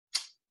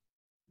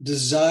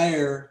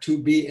desire to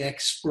be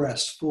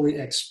expressed, fully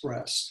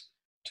expressed.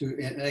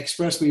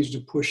 Express means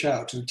to push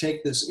out, to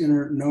take this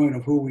inner knowing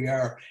of who we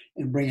are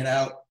and bring it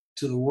out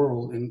to the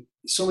world in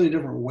so many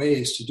different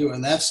ways to do it.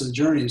 And that's the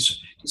journey, is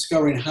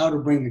discovering how to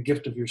bring the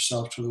gift of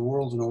yourself to the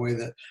world in a way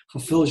that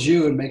fulfills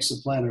you and makes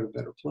the planet a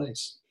better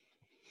place.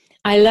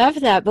 I love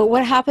that. But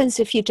what happens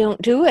if you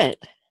don't do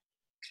it?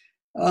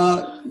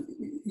 Uh,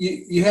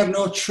 you have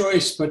no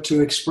choice but to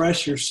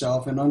express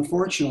yourself. And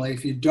unfortunately,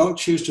 if you don't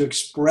choose to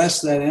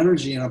express that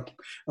energy in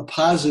a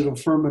positive,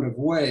 affirmative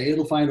way,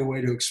 it'll find a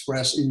way to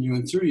express in you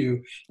and through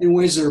you in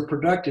ways that are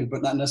productive,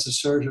 but not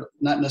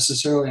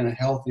necessarily in a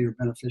healthy or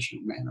beneficial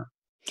manner.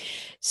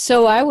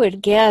 So I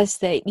would guess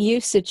that you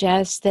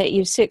suggest that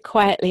you sit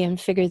quietly and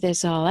figure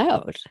this all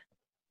out.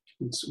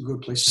 It's a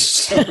good place to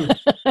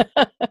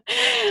start.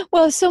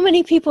 Well, so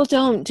many people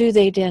don't, do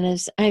they,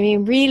 Dennis? I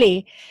mean,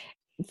 really,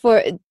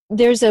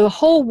 there's a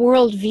whole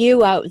world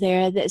view out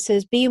there that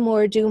says be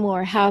more, do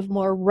more, have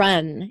more,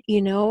 run,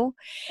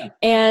 Yeah.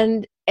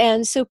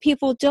 and so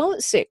people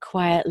don't sit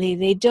quietly.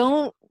 They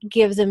don't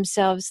give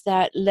themselves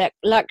that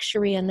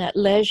luxury and that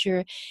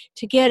leisure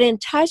to get in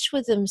touch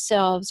with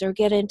themselves or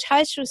get in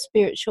touch with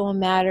spiritual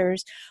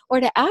matters or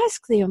to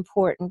ask the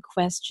important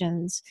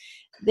questions.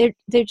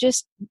 They're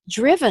just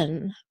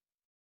driven.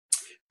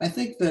 I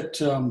think that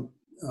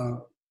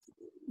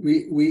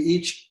we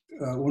each,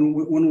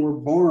 when we're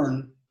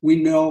born, we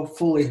know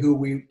fully who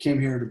we came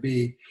here to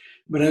be.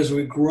 But as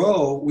we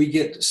grow, we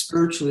get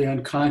spiritually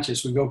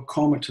unconscious. We go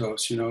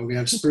comatose, we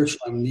have spiritual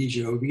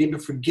amnesia. We begin to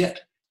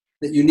forget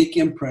that unique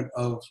imprint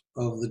of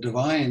the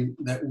divine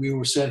that we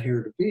were set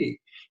here to be.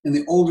 And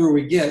the older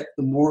we get,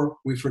 the more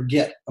we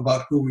forget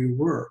about who we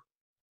were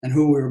and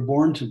who we were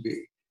born to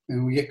be.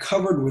 And we get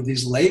covered with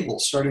these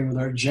labels, starting with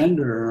our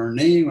gender and our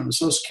name and a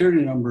social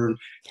security number. And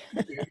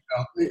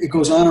it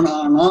goes on and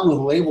on and on with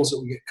the labels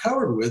that we get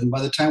covered with. And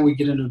by the time we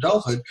get into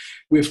adulthood,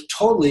 we've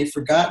totally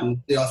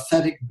forgotten the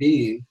authentic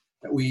being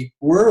that we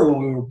were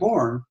when we were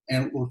born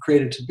and were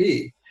created to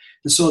be.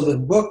 And so the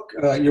book,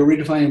 Your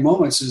Redefining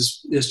Moments,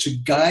 is to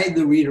guide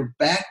the reader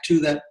back to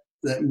that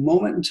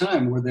moment in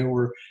time where they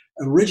were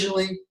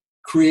originally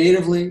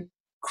creatively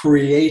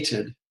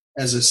created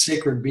as a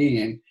sacred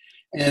being,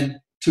 and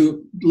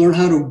to learn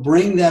how to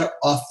bring that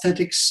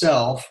authentic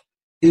self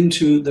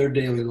into their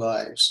daily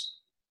lives.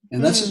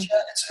 And that's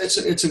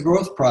it's a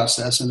growth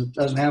process, and it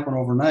doesn't happen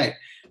overnight,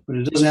 but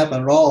it doesn't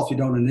happen at all if you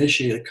don't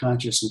initiate a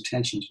conscious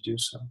intention to do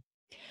so.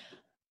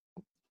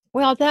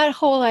 Well, that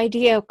whole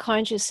idea of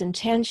conscious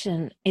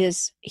intention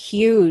is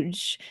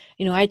huge.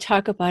 I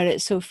talk about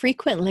it so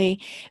frequently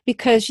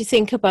because you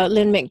think about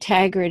Lynn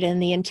McTaggart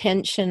and the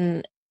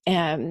intention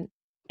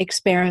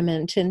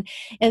experiment.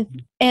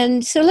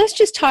 And so let's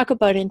just talk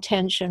about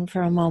intention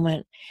for a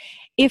moment.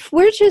 If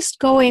we're just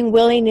going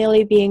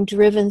willy-nilly being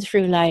driven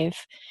through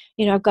life,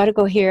 I've got to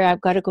go here, I've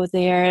got to go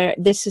there,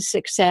 this is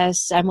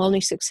success, I'm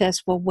only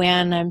successful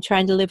when I'm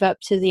trying to live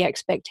up to the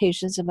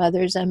expectations of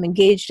others, I'm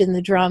engaged in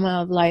the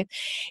drama of life,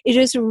 it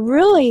is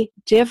really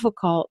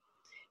difficult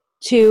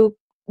to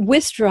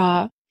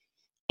withdraw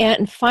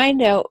and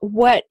find out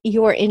what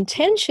your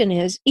intention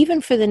is,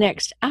 even for the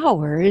next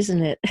hour,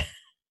 isn't it?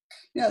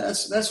 Yeah,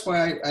 that's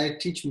why I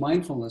teach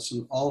mindfulness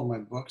in all of my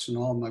books and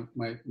all of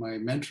my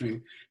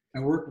mentoring. I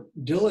work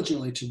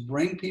diligently to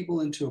bring people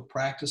into a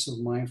practice of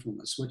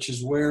mindfulness, which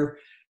is where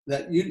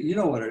that, you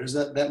know what it is,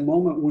 that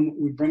moment when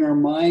we bring our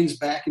minds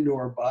back into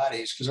our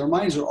bodies, because our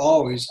minds are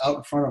always out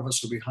in front of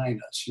us or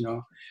behind us,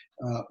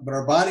 but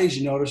our bodies,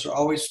 you notice, are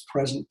always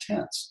present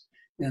tense.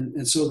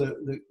 And so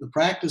the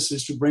practice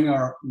is to bring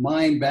our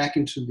mind back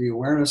into the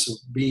awareness of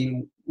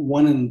being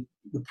one in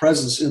the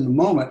presence in the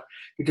moment,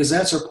 because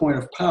that's our point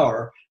of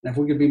power. And if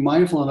we can be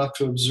mindful enough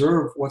to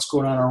observe what's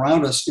going on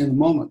around us in the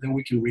moment, then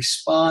we can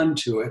respond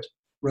to it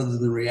rather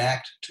than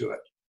react to it.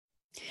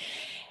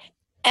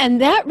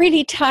 And that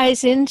really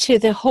ties into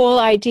the whole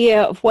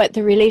idea of what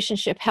the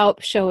Relationship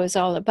Help Show is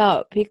all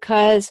about,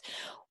 because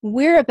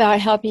we're about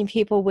helping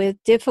people with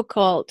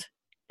difficult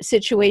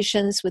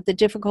situations, with the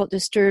difficult,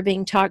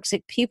 disturbing,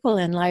 toxic people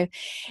in life.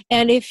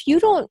 And if you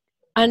don't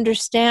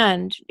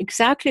understand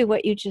exactly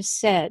what you just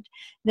said,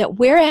 that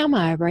where am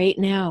I right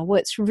now,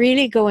 what's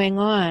really going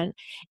on,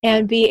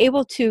 and be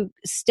able to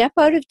step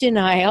out of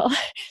denial,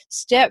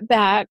 step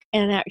back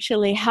and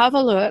actually have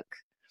a look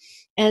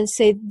and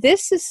say,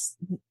 this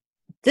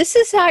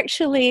is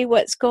actually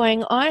what's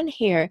going on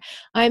here.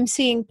 I'm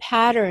seeing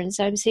patterns,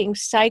 I'm seeing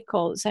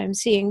cycles, I'm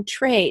seeing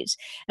traits,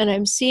 and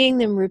I'm seeing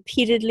them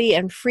repeatedly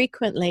and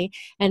frequently,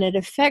 and it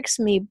affects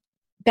me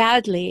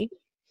badly.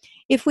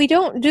 If we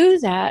don't do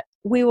that,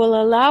 we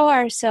will allow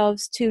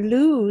ourselves to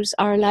lose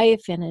our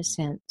life in a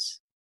sense.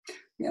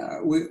 Yeah,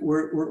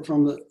 we're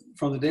from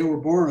the day we're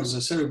born, as I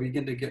said, we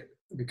begin to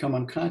become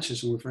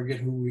unconscious, and we forget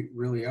who we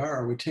really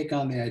are. We take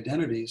on the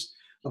identities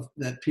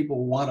that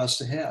people want us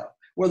to have,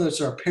 whether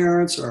it's our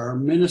parents or our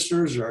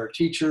ministers or our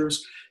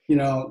teachers.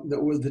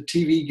 The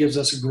TV gives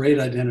us a great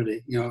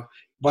identity.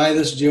 Buy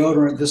this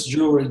deodorant, this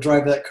jewelry,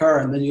 drive that car,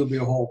 and then you'll be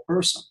a whole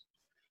person.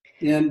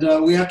 And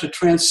we have to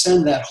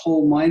transcend that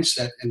whole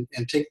mindset and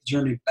take the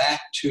journey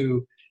back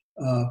to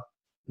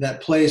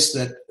that place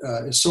that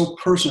is so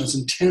personal. It's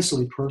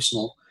intensely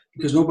personal,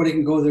 because nobody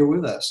can go there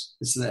with us.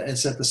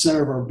 It's at the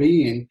center of our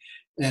being,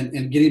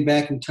 and getting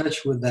back in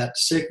touch with that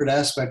sacred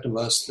aspect of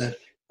us that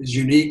is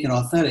unique and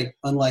authentic,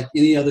 unlike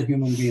any other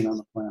human being on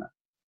the planet.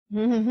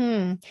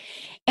 Mm-hmm.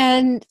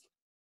 And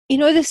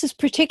this is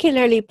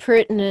particularly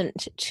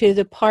pertinent to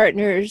the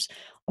partners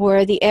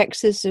or the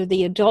exes or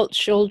the adult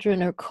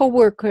children or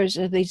coworkers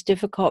of these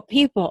difficult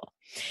people,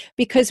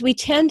 because we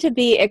tend to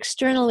be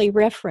externally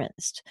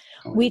referenced.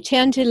 We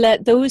tend to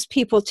let those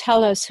people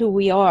tell us who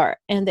we are,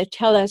 and they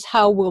tell us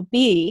how we'll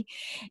be.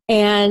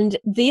 And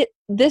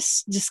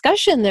this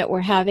discussion that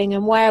we're having,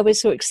 and why I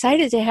was so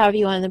excited to have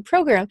you on the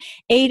program,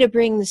 to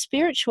bring the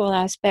spiritual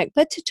aspect,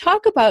 but to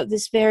talk about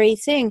this very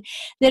thing,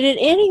 that at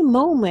any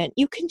moment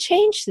you can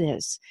change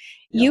this.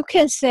 Yep. You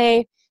can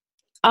say,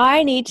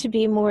 I need to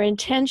be more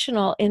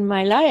intentional in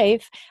my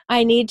life.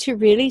 I need to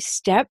really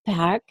step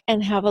back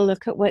and have a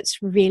look at what's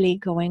really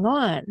going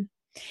on.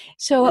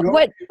 So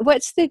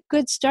what's the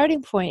good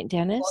starting point,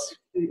 Dennis?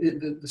 Well,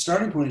 the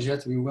starting point is you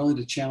have to be willing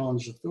to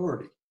challenge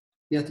authority.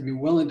 You have to be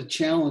willing to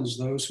challenge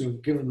those who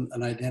have given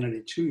an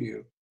identity to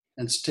you,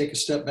 and take a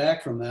step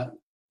back from that,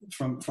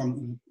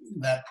 from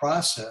that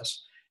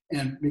process,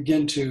 and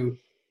begin to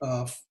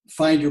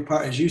find your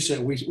power. As you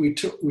said, we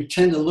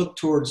tend to look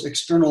towards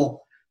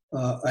external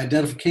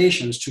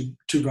identifications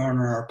to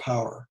garner our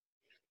power.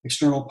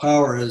 External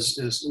power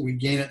is we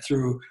gain it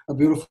through a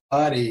beautiful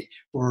body,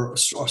 or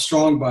a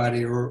strong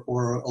body, or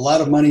a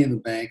lot of money in the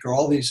bank, or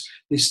all these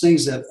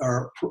things that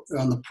are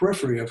on the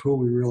periphery of who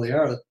we really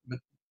are. But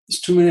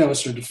too many of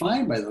us are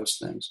defined by those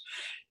things,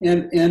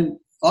 and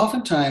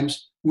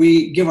oftentimes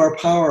we give our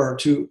power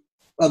to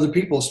other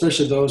people,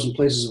 especially those in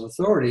places of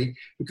authority,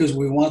 because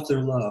we want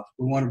their love.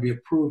 We want to be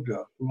approved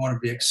of. We want to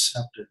be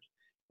accepted.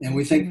 And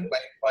we think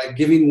by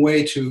giving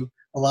way to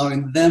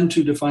allowing them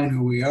to define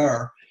who we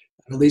are,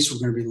 at least we're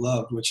going to be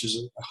loved, which is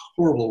a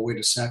horrible way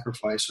to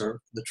sacrifice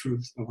the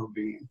truth of our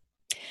being.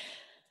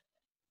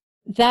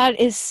 That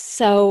is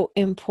so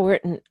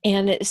important.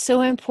 And it's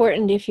so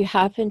important if you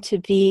happen to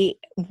be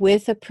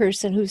with a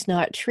person who's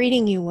not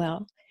treating you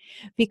well,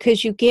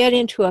 because you get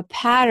into a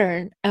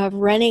pattern of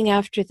running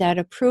after that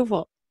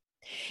approval.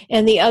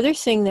 And the other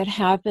thing that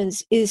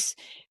happens is,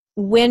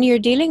 when you're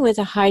dealing with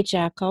a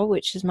hijackal,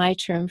 which is my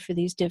term for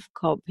these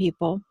difficult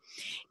people,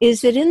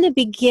 is that in the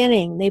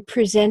beginning they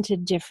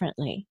presented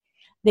differently.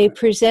 They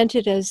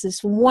presented as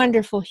this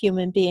wonderful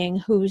human being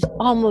who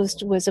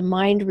almost was a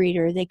mind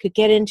reader. They could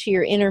get into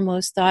your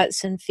innermost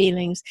thoughts and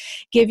feelings,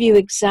 give you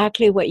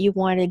exactly what you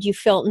wanted. You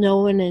felt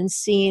known and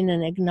seen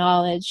and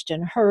acknowledged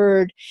and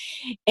heard.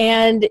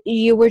 And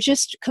you were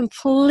just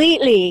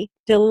completely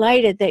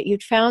delighted that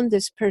you'd found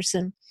this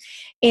person.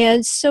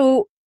 And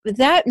so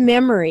that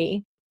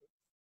memory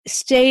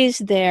stays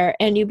there,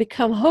 and you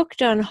become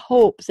hooked on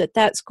hope that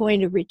that's going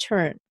to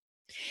return.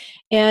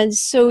 And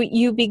so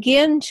you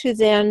begin to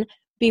then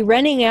be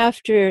running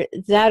after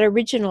that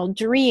original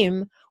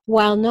dream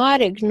while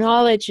not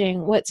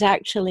acknowledging what's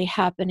actually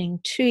happening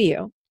to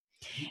you.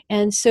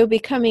 And so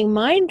becoming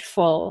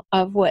mindful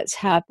of what's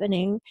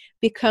happening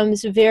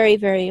becomes very,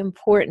 very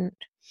important.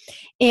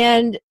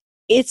 And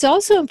it's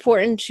also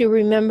important to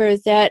remember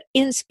that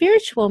in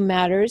spiritual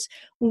matters,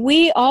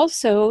 we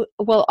also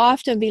will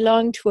often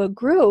belong to a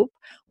group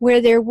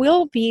where there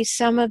will be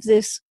some of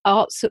this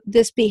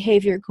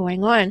behavior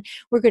going on.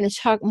 We're going to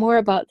talk more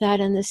about that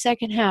in the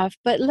second half,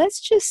 but let's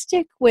just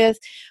stick with,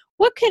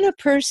 what can a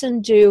person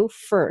do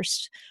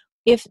first?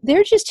 If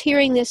they're just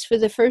hearing this for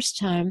the first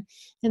time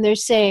and they're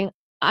saying,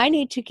 I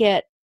need to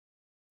get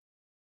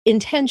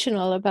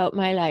intentional about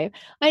my life.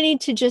 I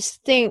need to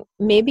just think,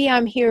 maybe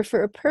I'm here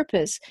for a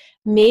purpose.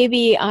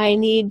 Maybe I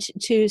need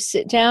to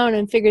sit down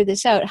and figure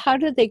this out. How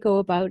do they go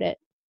about it?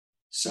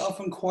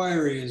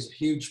 Self-inquiry is a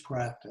huge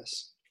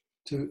practice.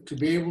 To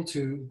be able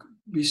to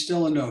be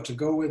still and know, to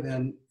go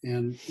within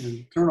and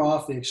turn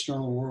off the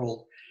external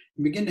world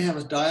and begin to have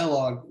a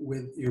dialogue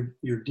with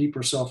your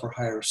deeper self or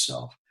higher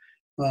self,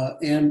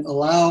 and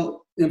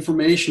allow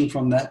information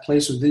from that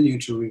place within you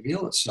to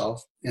reveal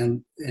itself.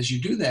 And as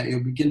you do that,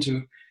 you'll begin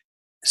to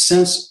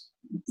sense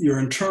your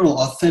internal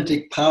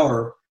authentic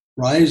power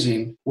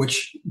rising,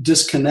 which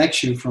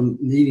disconnects you from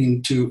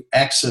needing to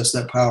access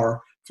that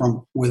power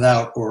from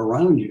without or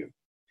around you.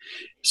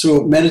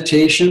 So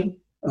meditation,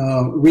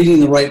 reading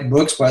the right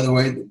books, by the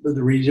way,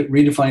 the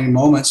Redefining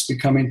Moments,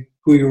 Becoming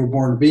Who You Were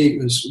Born to Be,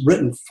 is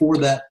written for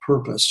that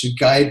purpose, to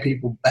guide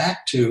people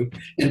back to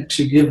and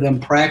to give them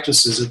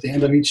practices. At the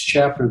end of each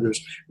chapter,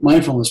 there's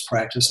mindfulness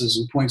practices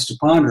and points to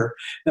ponder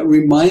that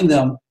remind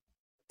them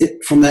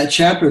from that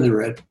chapter they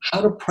read how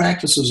to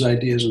practice those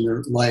ideas in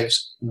their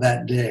lives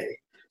that day.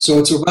 So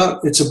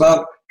it's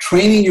about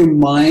training your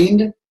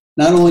mind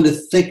not only to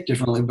think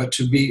differently, but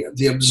to be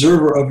the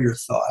observer of your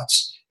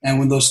thoughts. And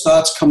when those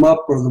thoughts come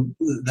up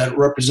that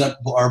represent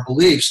our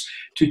beliefs,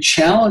 to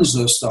challenge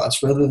those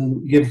thoughts rather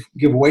than give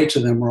way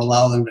to them or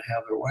allow them to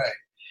have their way.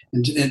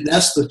 And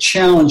that's the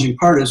challenging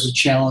part, is to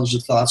challenge the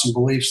thoughts and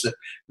beliefs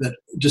that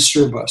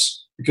disturb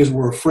us, because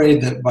we're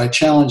afraid that by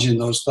challenging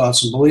those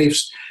thoughts and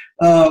beliefs,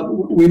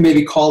 we may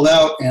be called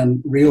out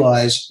and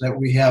realize that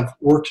we have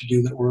work to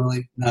do that we're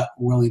really not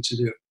willing to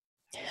do.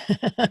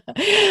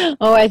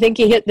 Oh, I think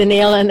you hit the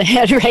nail on the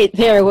head right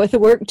there with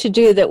work to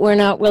do that we're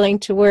not willing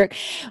to work.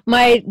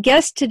 My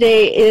guest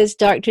today is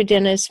Dr.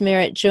 Dennis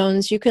Merritt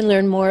Jones. You can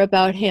learn more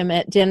about him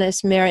at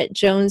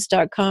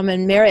dennismerrittjones.com,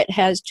 and Merritt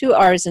has 2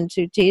 R's and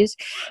 2 T's,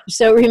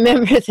 so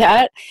remember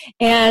that.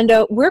 And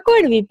we're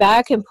going to be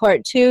back in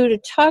part 2 to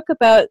talk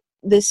about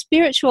the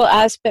spiritual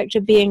aspect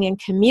of being in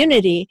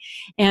community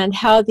and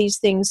how these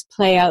things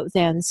play out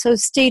then. So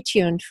stay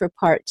tuned for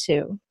part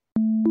 2.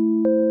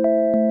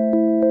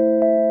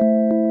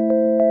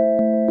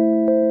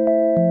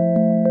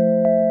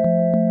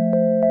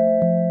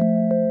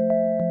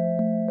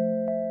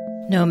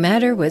 No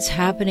matter what's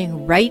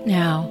happening right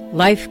now,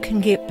 life can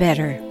get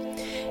better.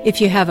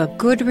 If you have a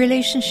good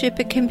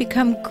relationship, it can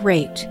become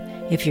great.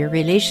 If your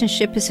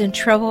relationship is in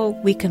trouble,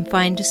 we can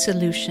find a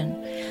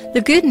solution.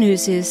 The good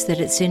news is that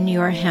it's in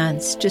your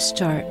hands to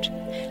start.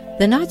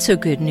 The not so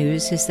good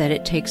news is that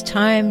it takes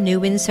time,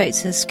 new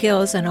insights and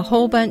skills, and a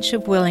whole bunch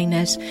of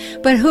willingness.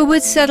 But who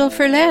would settle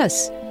for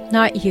less?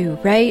 Not you,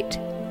 right?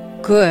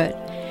 Good.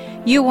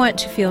 You want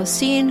to feel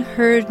seen,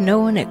 heard,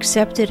 known,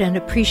 accepted, and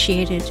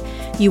appreciated.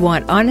 You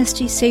want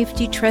honesty,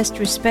 safety, trust,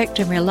 respect,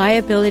 and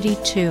reliability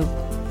too.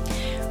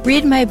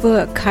 Read my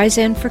book,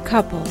 Kaizen for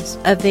Couples,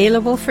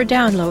 available for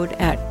download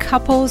at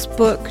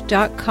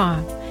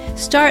couplesbook.com.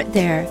 Start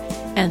there,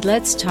 and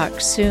let's talk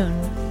soon.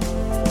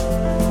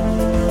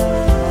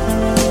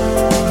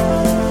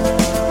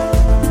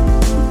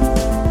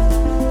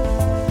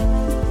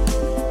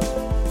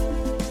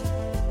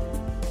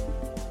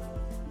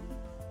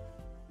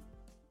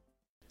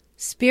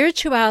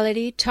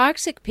 Spirituality,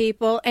 toxic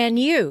people, and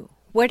you.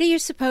 What are you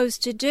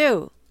supposed to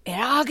do? It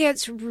all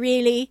gets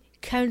really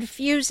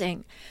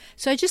confusing.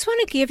 So I just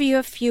want to give you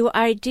a few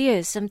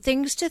ideas, some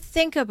things to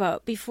think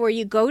about before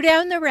you go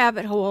down the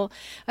rabbit hole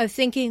of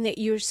thinking that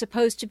you're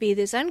supposed to be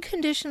this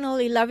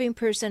unconditionally loving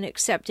person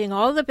accepting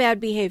all the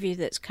bad behavior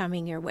that's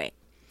coming your way.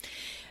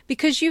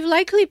 Because you've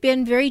likely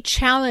been very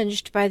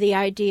challenged by the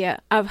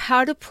idea of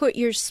how to put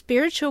your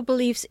spiritual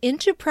beliefs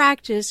into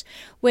practice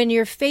when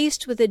you're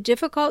faced with a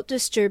difficult,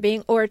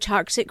 disturbing, or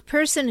toxic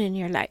person in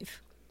your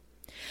life.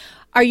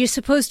 Are you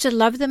supposed to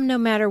love them no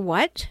matter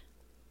what?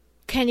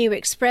 Can you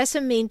express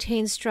and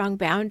maintain strong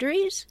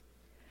boundaries?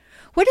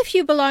 What if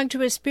you belong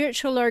to a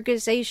spiritual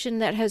organization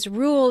that has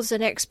rules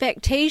and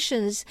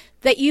expectations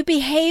that you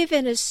behave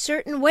in a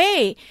certain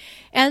way,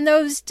 and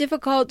those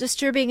difficult,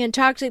 disturbing, and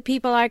toxic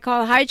people I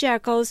call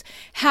hijackals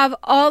have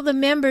all the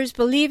members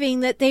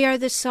believing that they are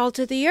the salt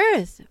of the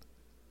earth?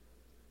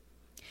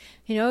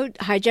 You know,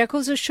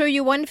 hijackals will show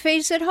you one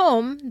face at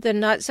home, the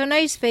not so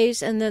nice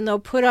face, and then they'll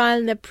put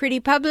on the pretty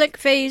public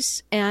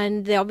face,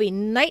 and they'll be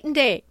night and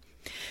day.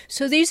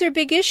 So these are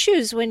big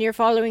issues when you're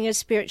following a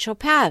spiritual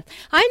path.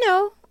 I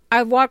know.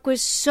 I've walked with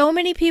so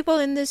many people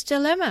in this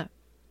dilemma.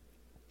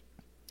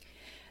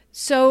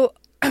 So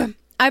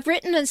I've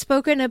written and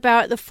spoken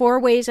about the 4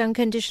 ways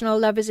unconditional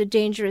love is a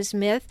dangerous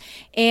myth.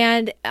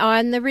 And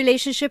on the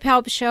Relationship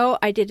Help Show,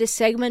 I did a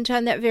segment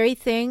on that very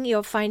thing.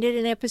 You'll find it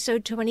in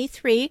episode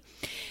 23.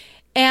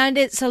 And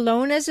it's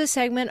alone as a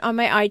segment on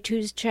my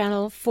iTunes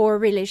channel for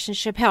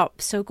Relationship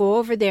Help. So go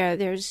over there.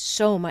 There's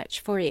so much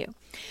for you.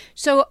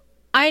 So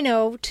I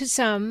know to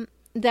some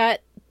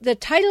that the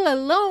title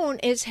alone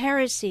is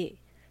heresy.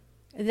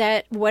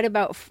 That what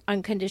about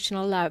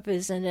unconditional love?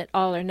 Isn't it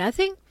all or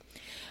nothing?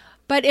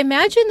 But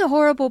imagine the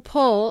horrible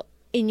pull,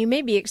 and you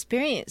may be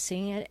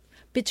experiencing it,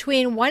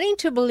 between wanting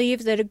to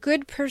believe that a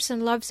good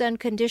person loves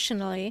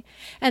unconditionally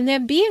and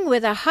then being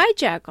with a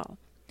hijackal.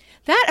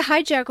 That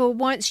hijackal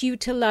wants you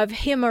to love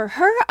him or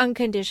her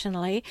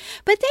unconditionally,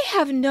 but they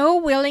have no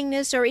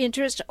willingness or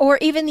interest or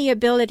even the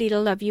ability to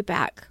love you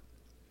back.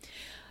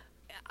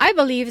 I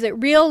believe that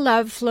real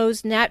love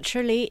flows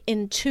naturally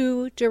in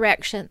 2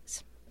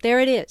 directions. There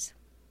it is.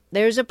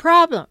 There's a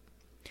problem.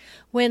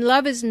 When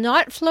love is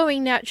not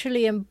flowing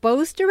naturally in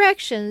both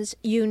directions,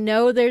 you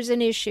know there's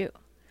an issue.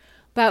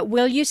 But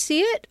will you see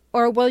it?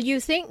 Or will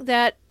you think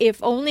that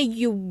if only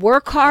you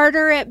work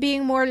harder at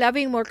being more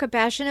loving, more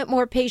compassionate,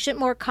 more patient,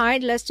 more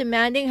kind, less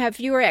demanding, have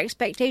fewer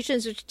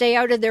expectations, or stay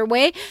out of their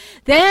way,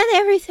 then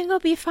everything will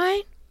be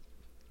fine?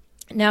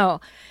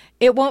 No,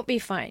 it won't be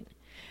fine.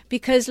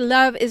 Because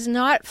love is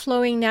not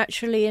flowing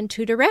naturally in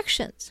 2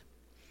 directions.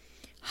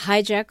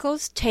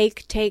 Hijackals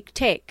take.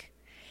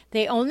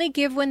 They only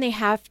give when they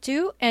have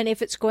to, and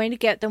if it's going to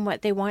get them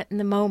what they want in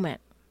the moment.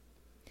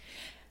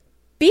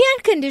 Be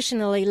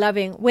unconditionally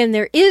loving when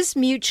there is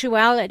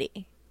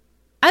mutuality.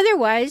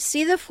 Otherwise,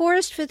 see the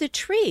forest for the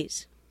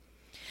trees.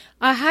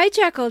 A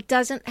hijackal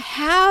doesn't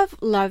have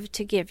love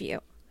to give you.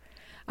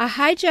 A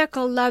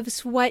hijackal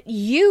loves what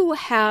you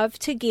have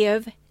to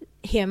give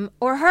him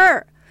or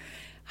her.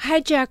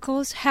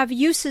 Hijackals have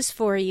uses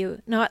for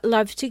you, not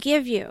love to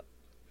give you.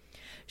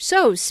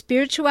 So,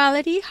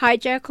 spirituality,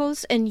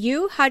 hijackals, and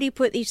you, how do you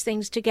put these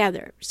things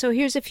together? So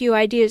here's a few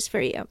ideas for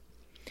you.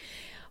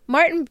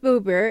 Martin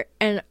Buber,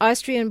 an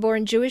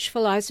Austrian-born Jewish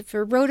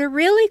philosopher, wrote a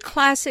really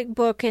classic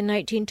book in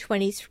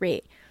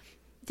 1923.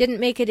 Didn't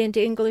make it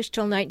into English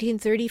till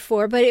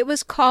 1934, but it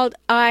was called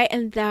I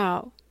and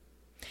Thou.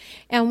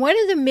 And one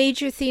of the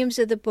major themes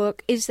of the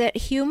book is that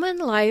human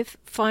life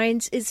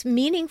finds its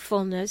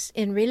meaningfulness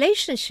in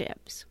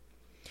relationships.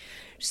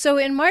 So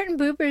in Martin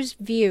Buber's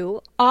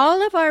view,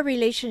 all of our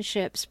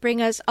relationships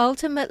bring us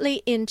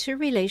ultimately into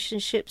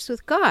relationships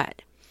with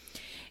God.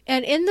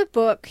 And in the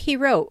book, he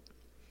wrote,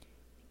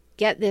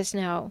 get this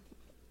now,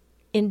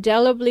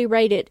 indelibly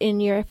write it in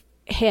your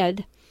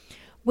head,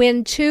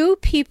 when two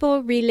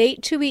people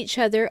relate to each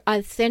other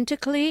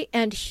authentically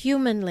and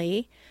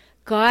humanly,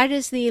 God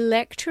is the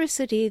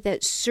electricity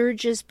that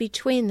surges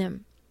between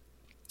them.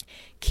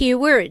 Key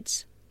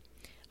words,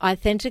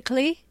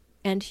 authentically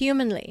and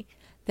humanly.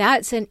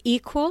 That's an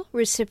equal,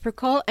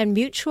 reciprocal, and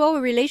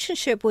mutual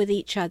relationship with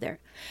each other.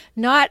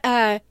 Not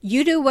a,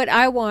 you do what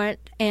I want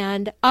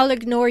and I'll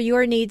ignore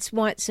your needs,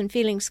 wants, and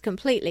feelings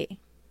completely.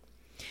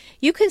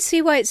 You can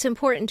see why it's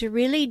important to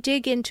really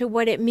dig into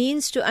what it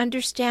means to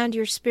understand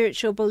your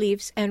spiritual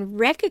beliefs and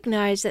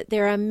recognize that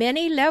there are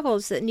many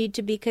levels that need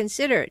to be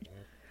considered.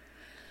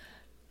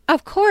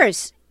 Of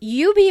course,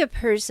 you be a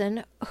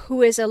person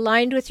who is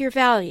aligned with your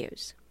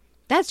values.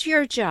 That's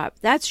your job.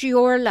 That's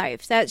your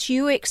life. That's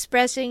you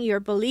expressing your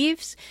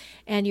beliefs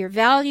and your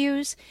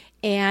values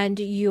and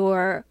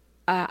your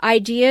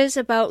ideas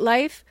about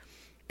life.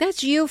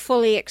 That's you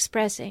fully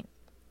expressing.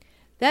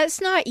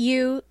 That's not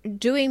you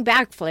doing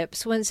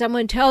backflips when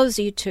someone tells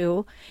you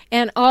to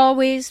and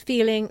always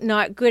feeling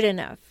not good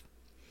enough.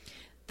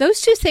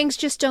 Those two things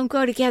just don't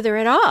go together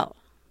at all.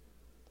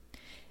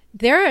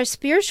 There are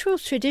spiritual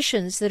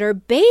traditions that are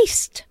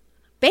based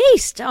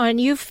on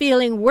you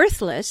feeling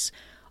worthless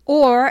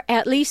or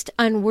at least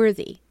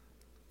unworthy.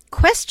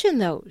 Question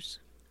those.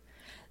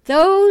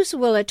 Those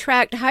will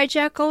attract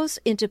hijackals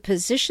into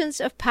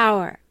positions of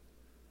power.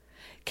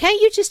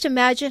 Can't you just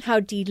imagine how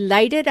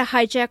delighted a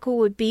hijackal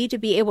would be to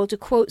be able to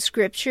quote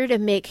scripture to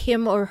make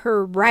him or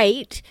her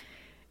right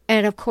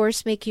and, of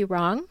course, make you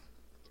wrong?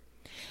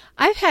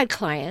 I've had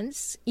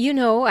clients,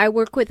 I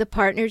work with the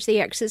partners, the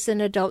exes,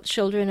 and adult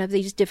children of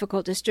these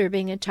difficult,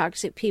 disturbing, and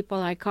toxic people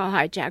I call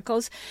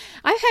hijackals.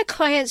 I've had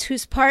clients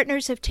whose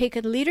partners have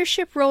taken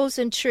leadership roles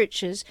in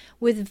churches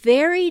with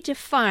very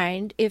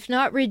defined, if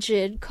not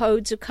rigid,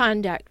 codes of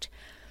conduct.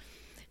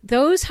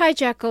 Those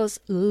hijackals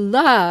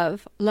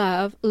love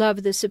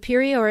the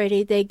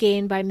superiority they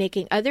gain by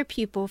making other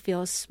people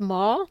feel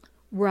small,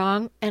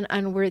 wrong, and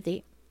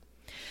unworthy.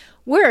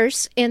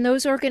 Worse, in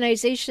those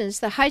organizations,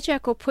 the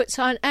hijackal puts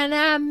on an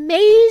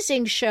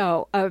amazing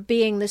show of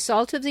being the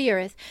salt of the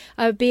earth,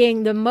 of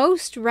being the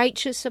most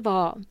righteous of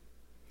all.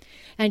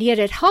 And yet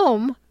at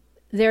home,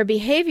 their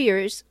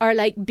behaviors are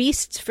like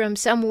beasts from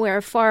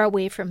somewhere far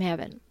away from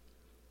heaven.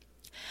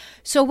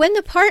 So when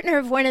the partner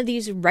of one of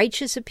these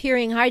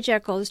righteous-appearing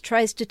hijackals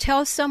tries to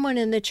tell someone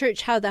in the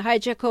church how the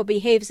hijackal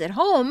behaves at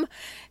home,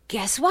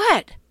 guess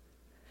what?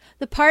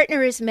 The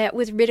partner is met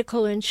with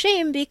ridicule and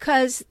shame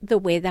because the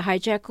way the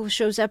hijackal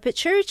shows up at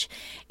church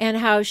and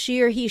how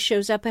she or he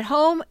shows up at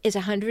home is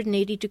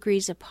 180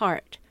 degrees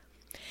apart.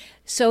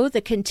 So the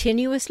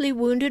continuously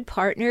wounded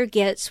partner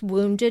gets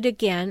wounded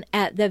again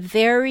at the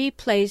very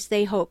place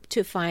they hope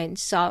to find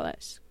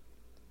solace.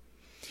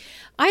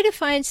 I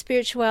define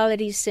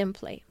spirituality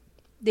simply: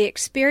 the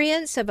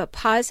experience of a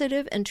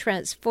positive and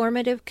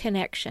transformative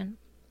connection.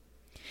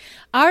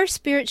 Our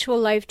spiritual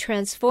life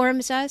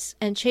transforms us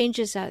and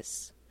changes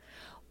us.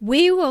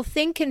 We will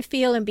think and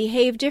feel and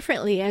behave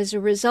differently as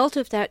a result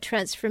of that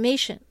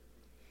transformation.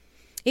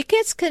 It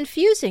gets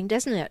confusing,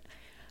 doesn't it?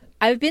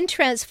 I've been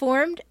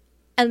transformed,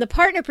 and the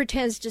partner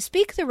pretends to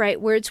speak the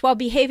right words while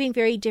behaving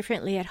very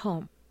differently at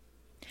home.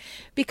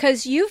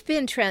 Because you've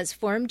been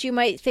transformed, you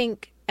might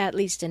think, at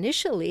least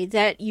initially,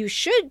 that you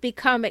should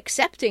become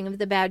accepting of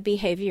the bad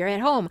behavior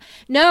at home.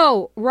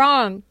 No,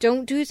 wrong,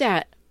 don't do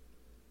that.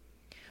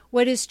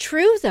 What is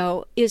true,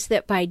 though, is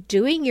that by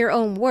doing your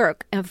own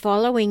work and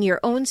following your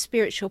own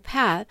spiritual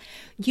path,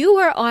 you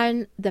are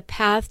on the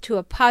path to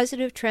a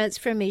positive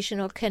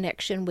transformational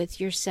connection with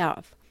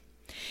yourself.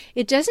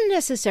 It doesn't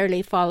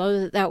necessarily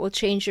follow that that will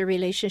change your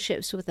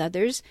relationships with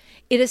others.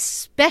 It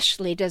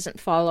especially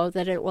doesn't follow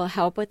that it will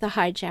help with the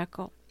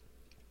hijackal.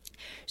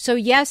 So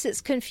yes,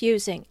 it's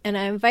confusing, and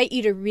I invite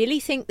you to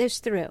really think this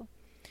through.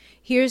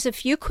 Here's a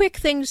few quick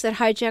things that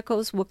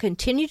hijackals will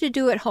continue to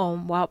do at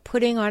home while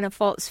putting on a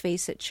false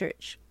face at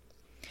church.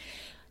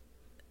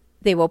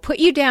 They will put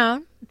you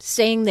down,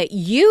 saying that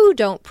you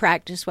don't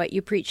practice what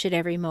you preach at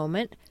every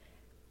moment.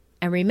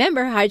 And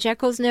remember,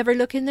 hijackals never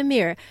look in the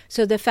mirror,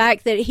 so the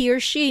fact that he or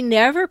she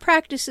never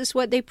practices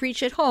what they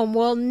preach at home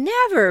will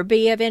never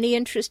be of any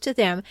interest to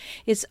them.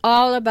 It's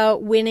all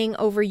about winning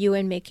over you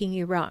and making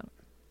you wrong.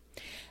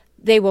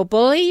 They will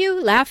bully you,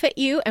 laugh at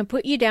you, and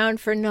put you down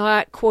for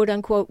not,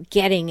 quote-unquote,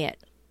 getting it.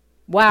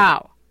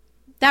 Wow.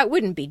 That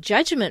wouldn't be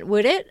judgment,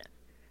 would it?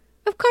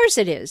 Of course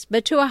it is,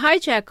 but to a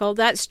hijackal,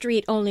 that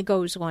street only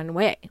goes one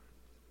way.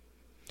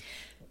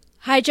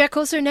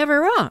 Hijackals are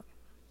never wrong.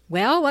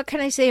 Well, what can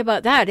I say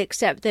about that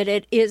except that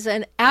it is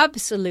an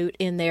absolute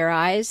in their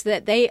eyes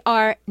that they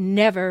are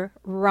never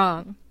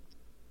wrong.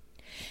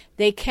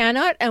 They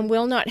cannot and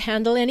will not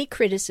handle any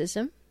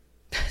criticism.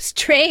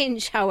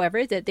 Strange,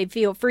 however, that they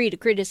feel free to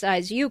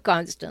criticize you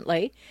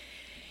constantly.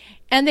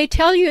 And they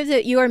tell you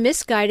that you are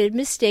misguided,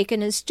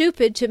 mistaken, and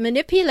stupid to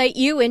manipulate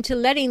you into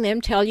letting them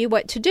tell you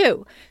what to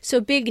do.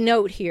 So big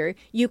note here,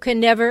 you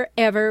can never,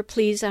 ever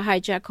please a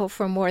hijackal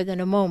for more than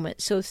a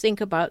moment. So think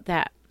about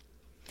that.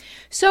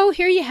 So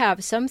here you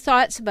have some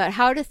thoughts about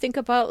how to think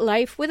about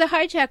life with a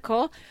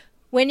hijackal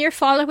when you're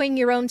following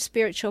your own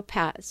spiritual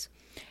paths.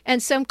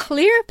 And some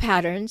clear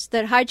patterns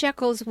that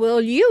hijackals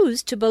will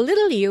use to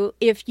belittle you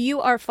if you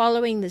are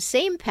following the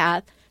same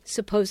path,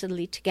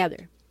 supposedly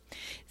together.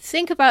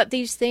 Think about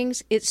these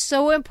things. It's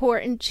so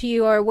important to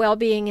your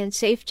well-being and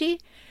safety.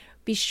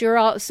 Be sure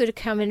also to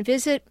come and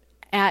visit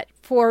at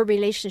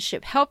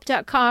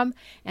forrelationshiphelp.com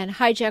and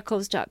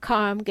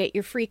hijackals.com. Get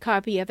your free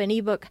copy of an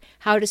ebook,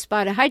 How to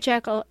Spot a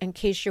Hijackal, in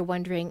case you're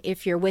wondering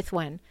if you're with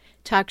one.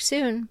 Talk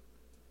soon.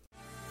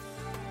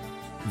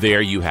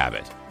 There you have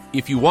it.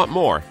 If you want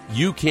more,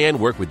 you can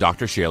work with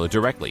Dr. Shayla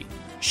directly.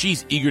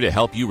 She's eager to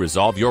help you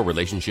resolve your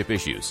relationship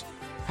issues.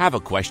 Have a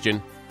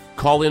question?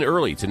 Call in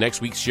early to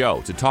next week's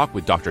show to talk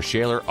with Dr.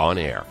 Shayla on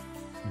air.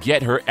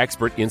 Get her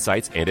expert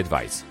insights and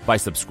advice by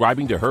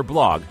subscribing to her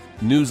blog,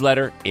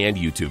 newsletter, and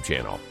YouTube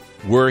channel.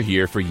 We're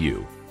here for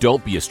you.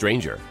 Don't be a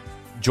stranger.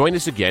 Join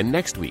us again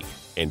next week.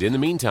 And in the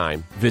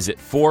meantime, visit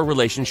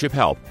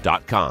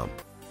forrelationshiphelp.com.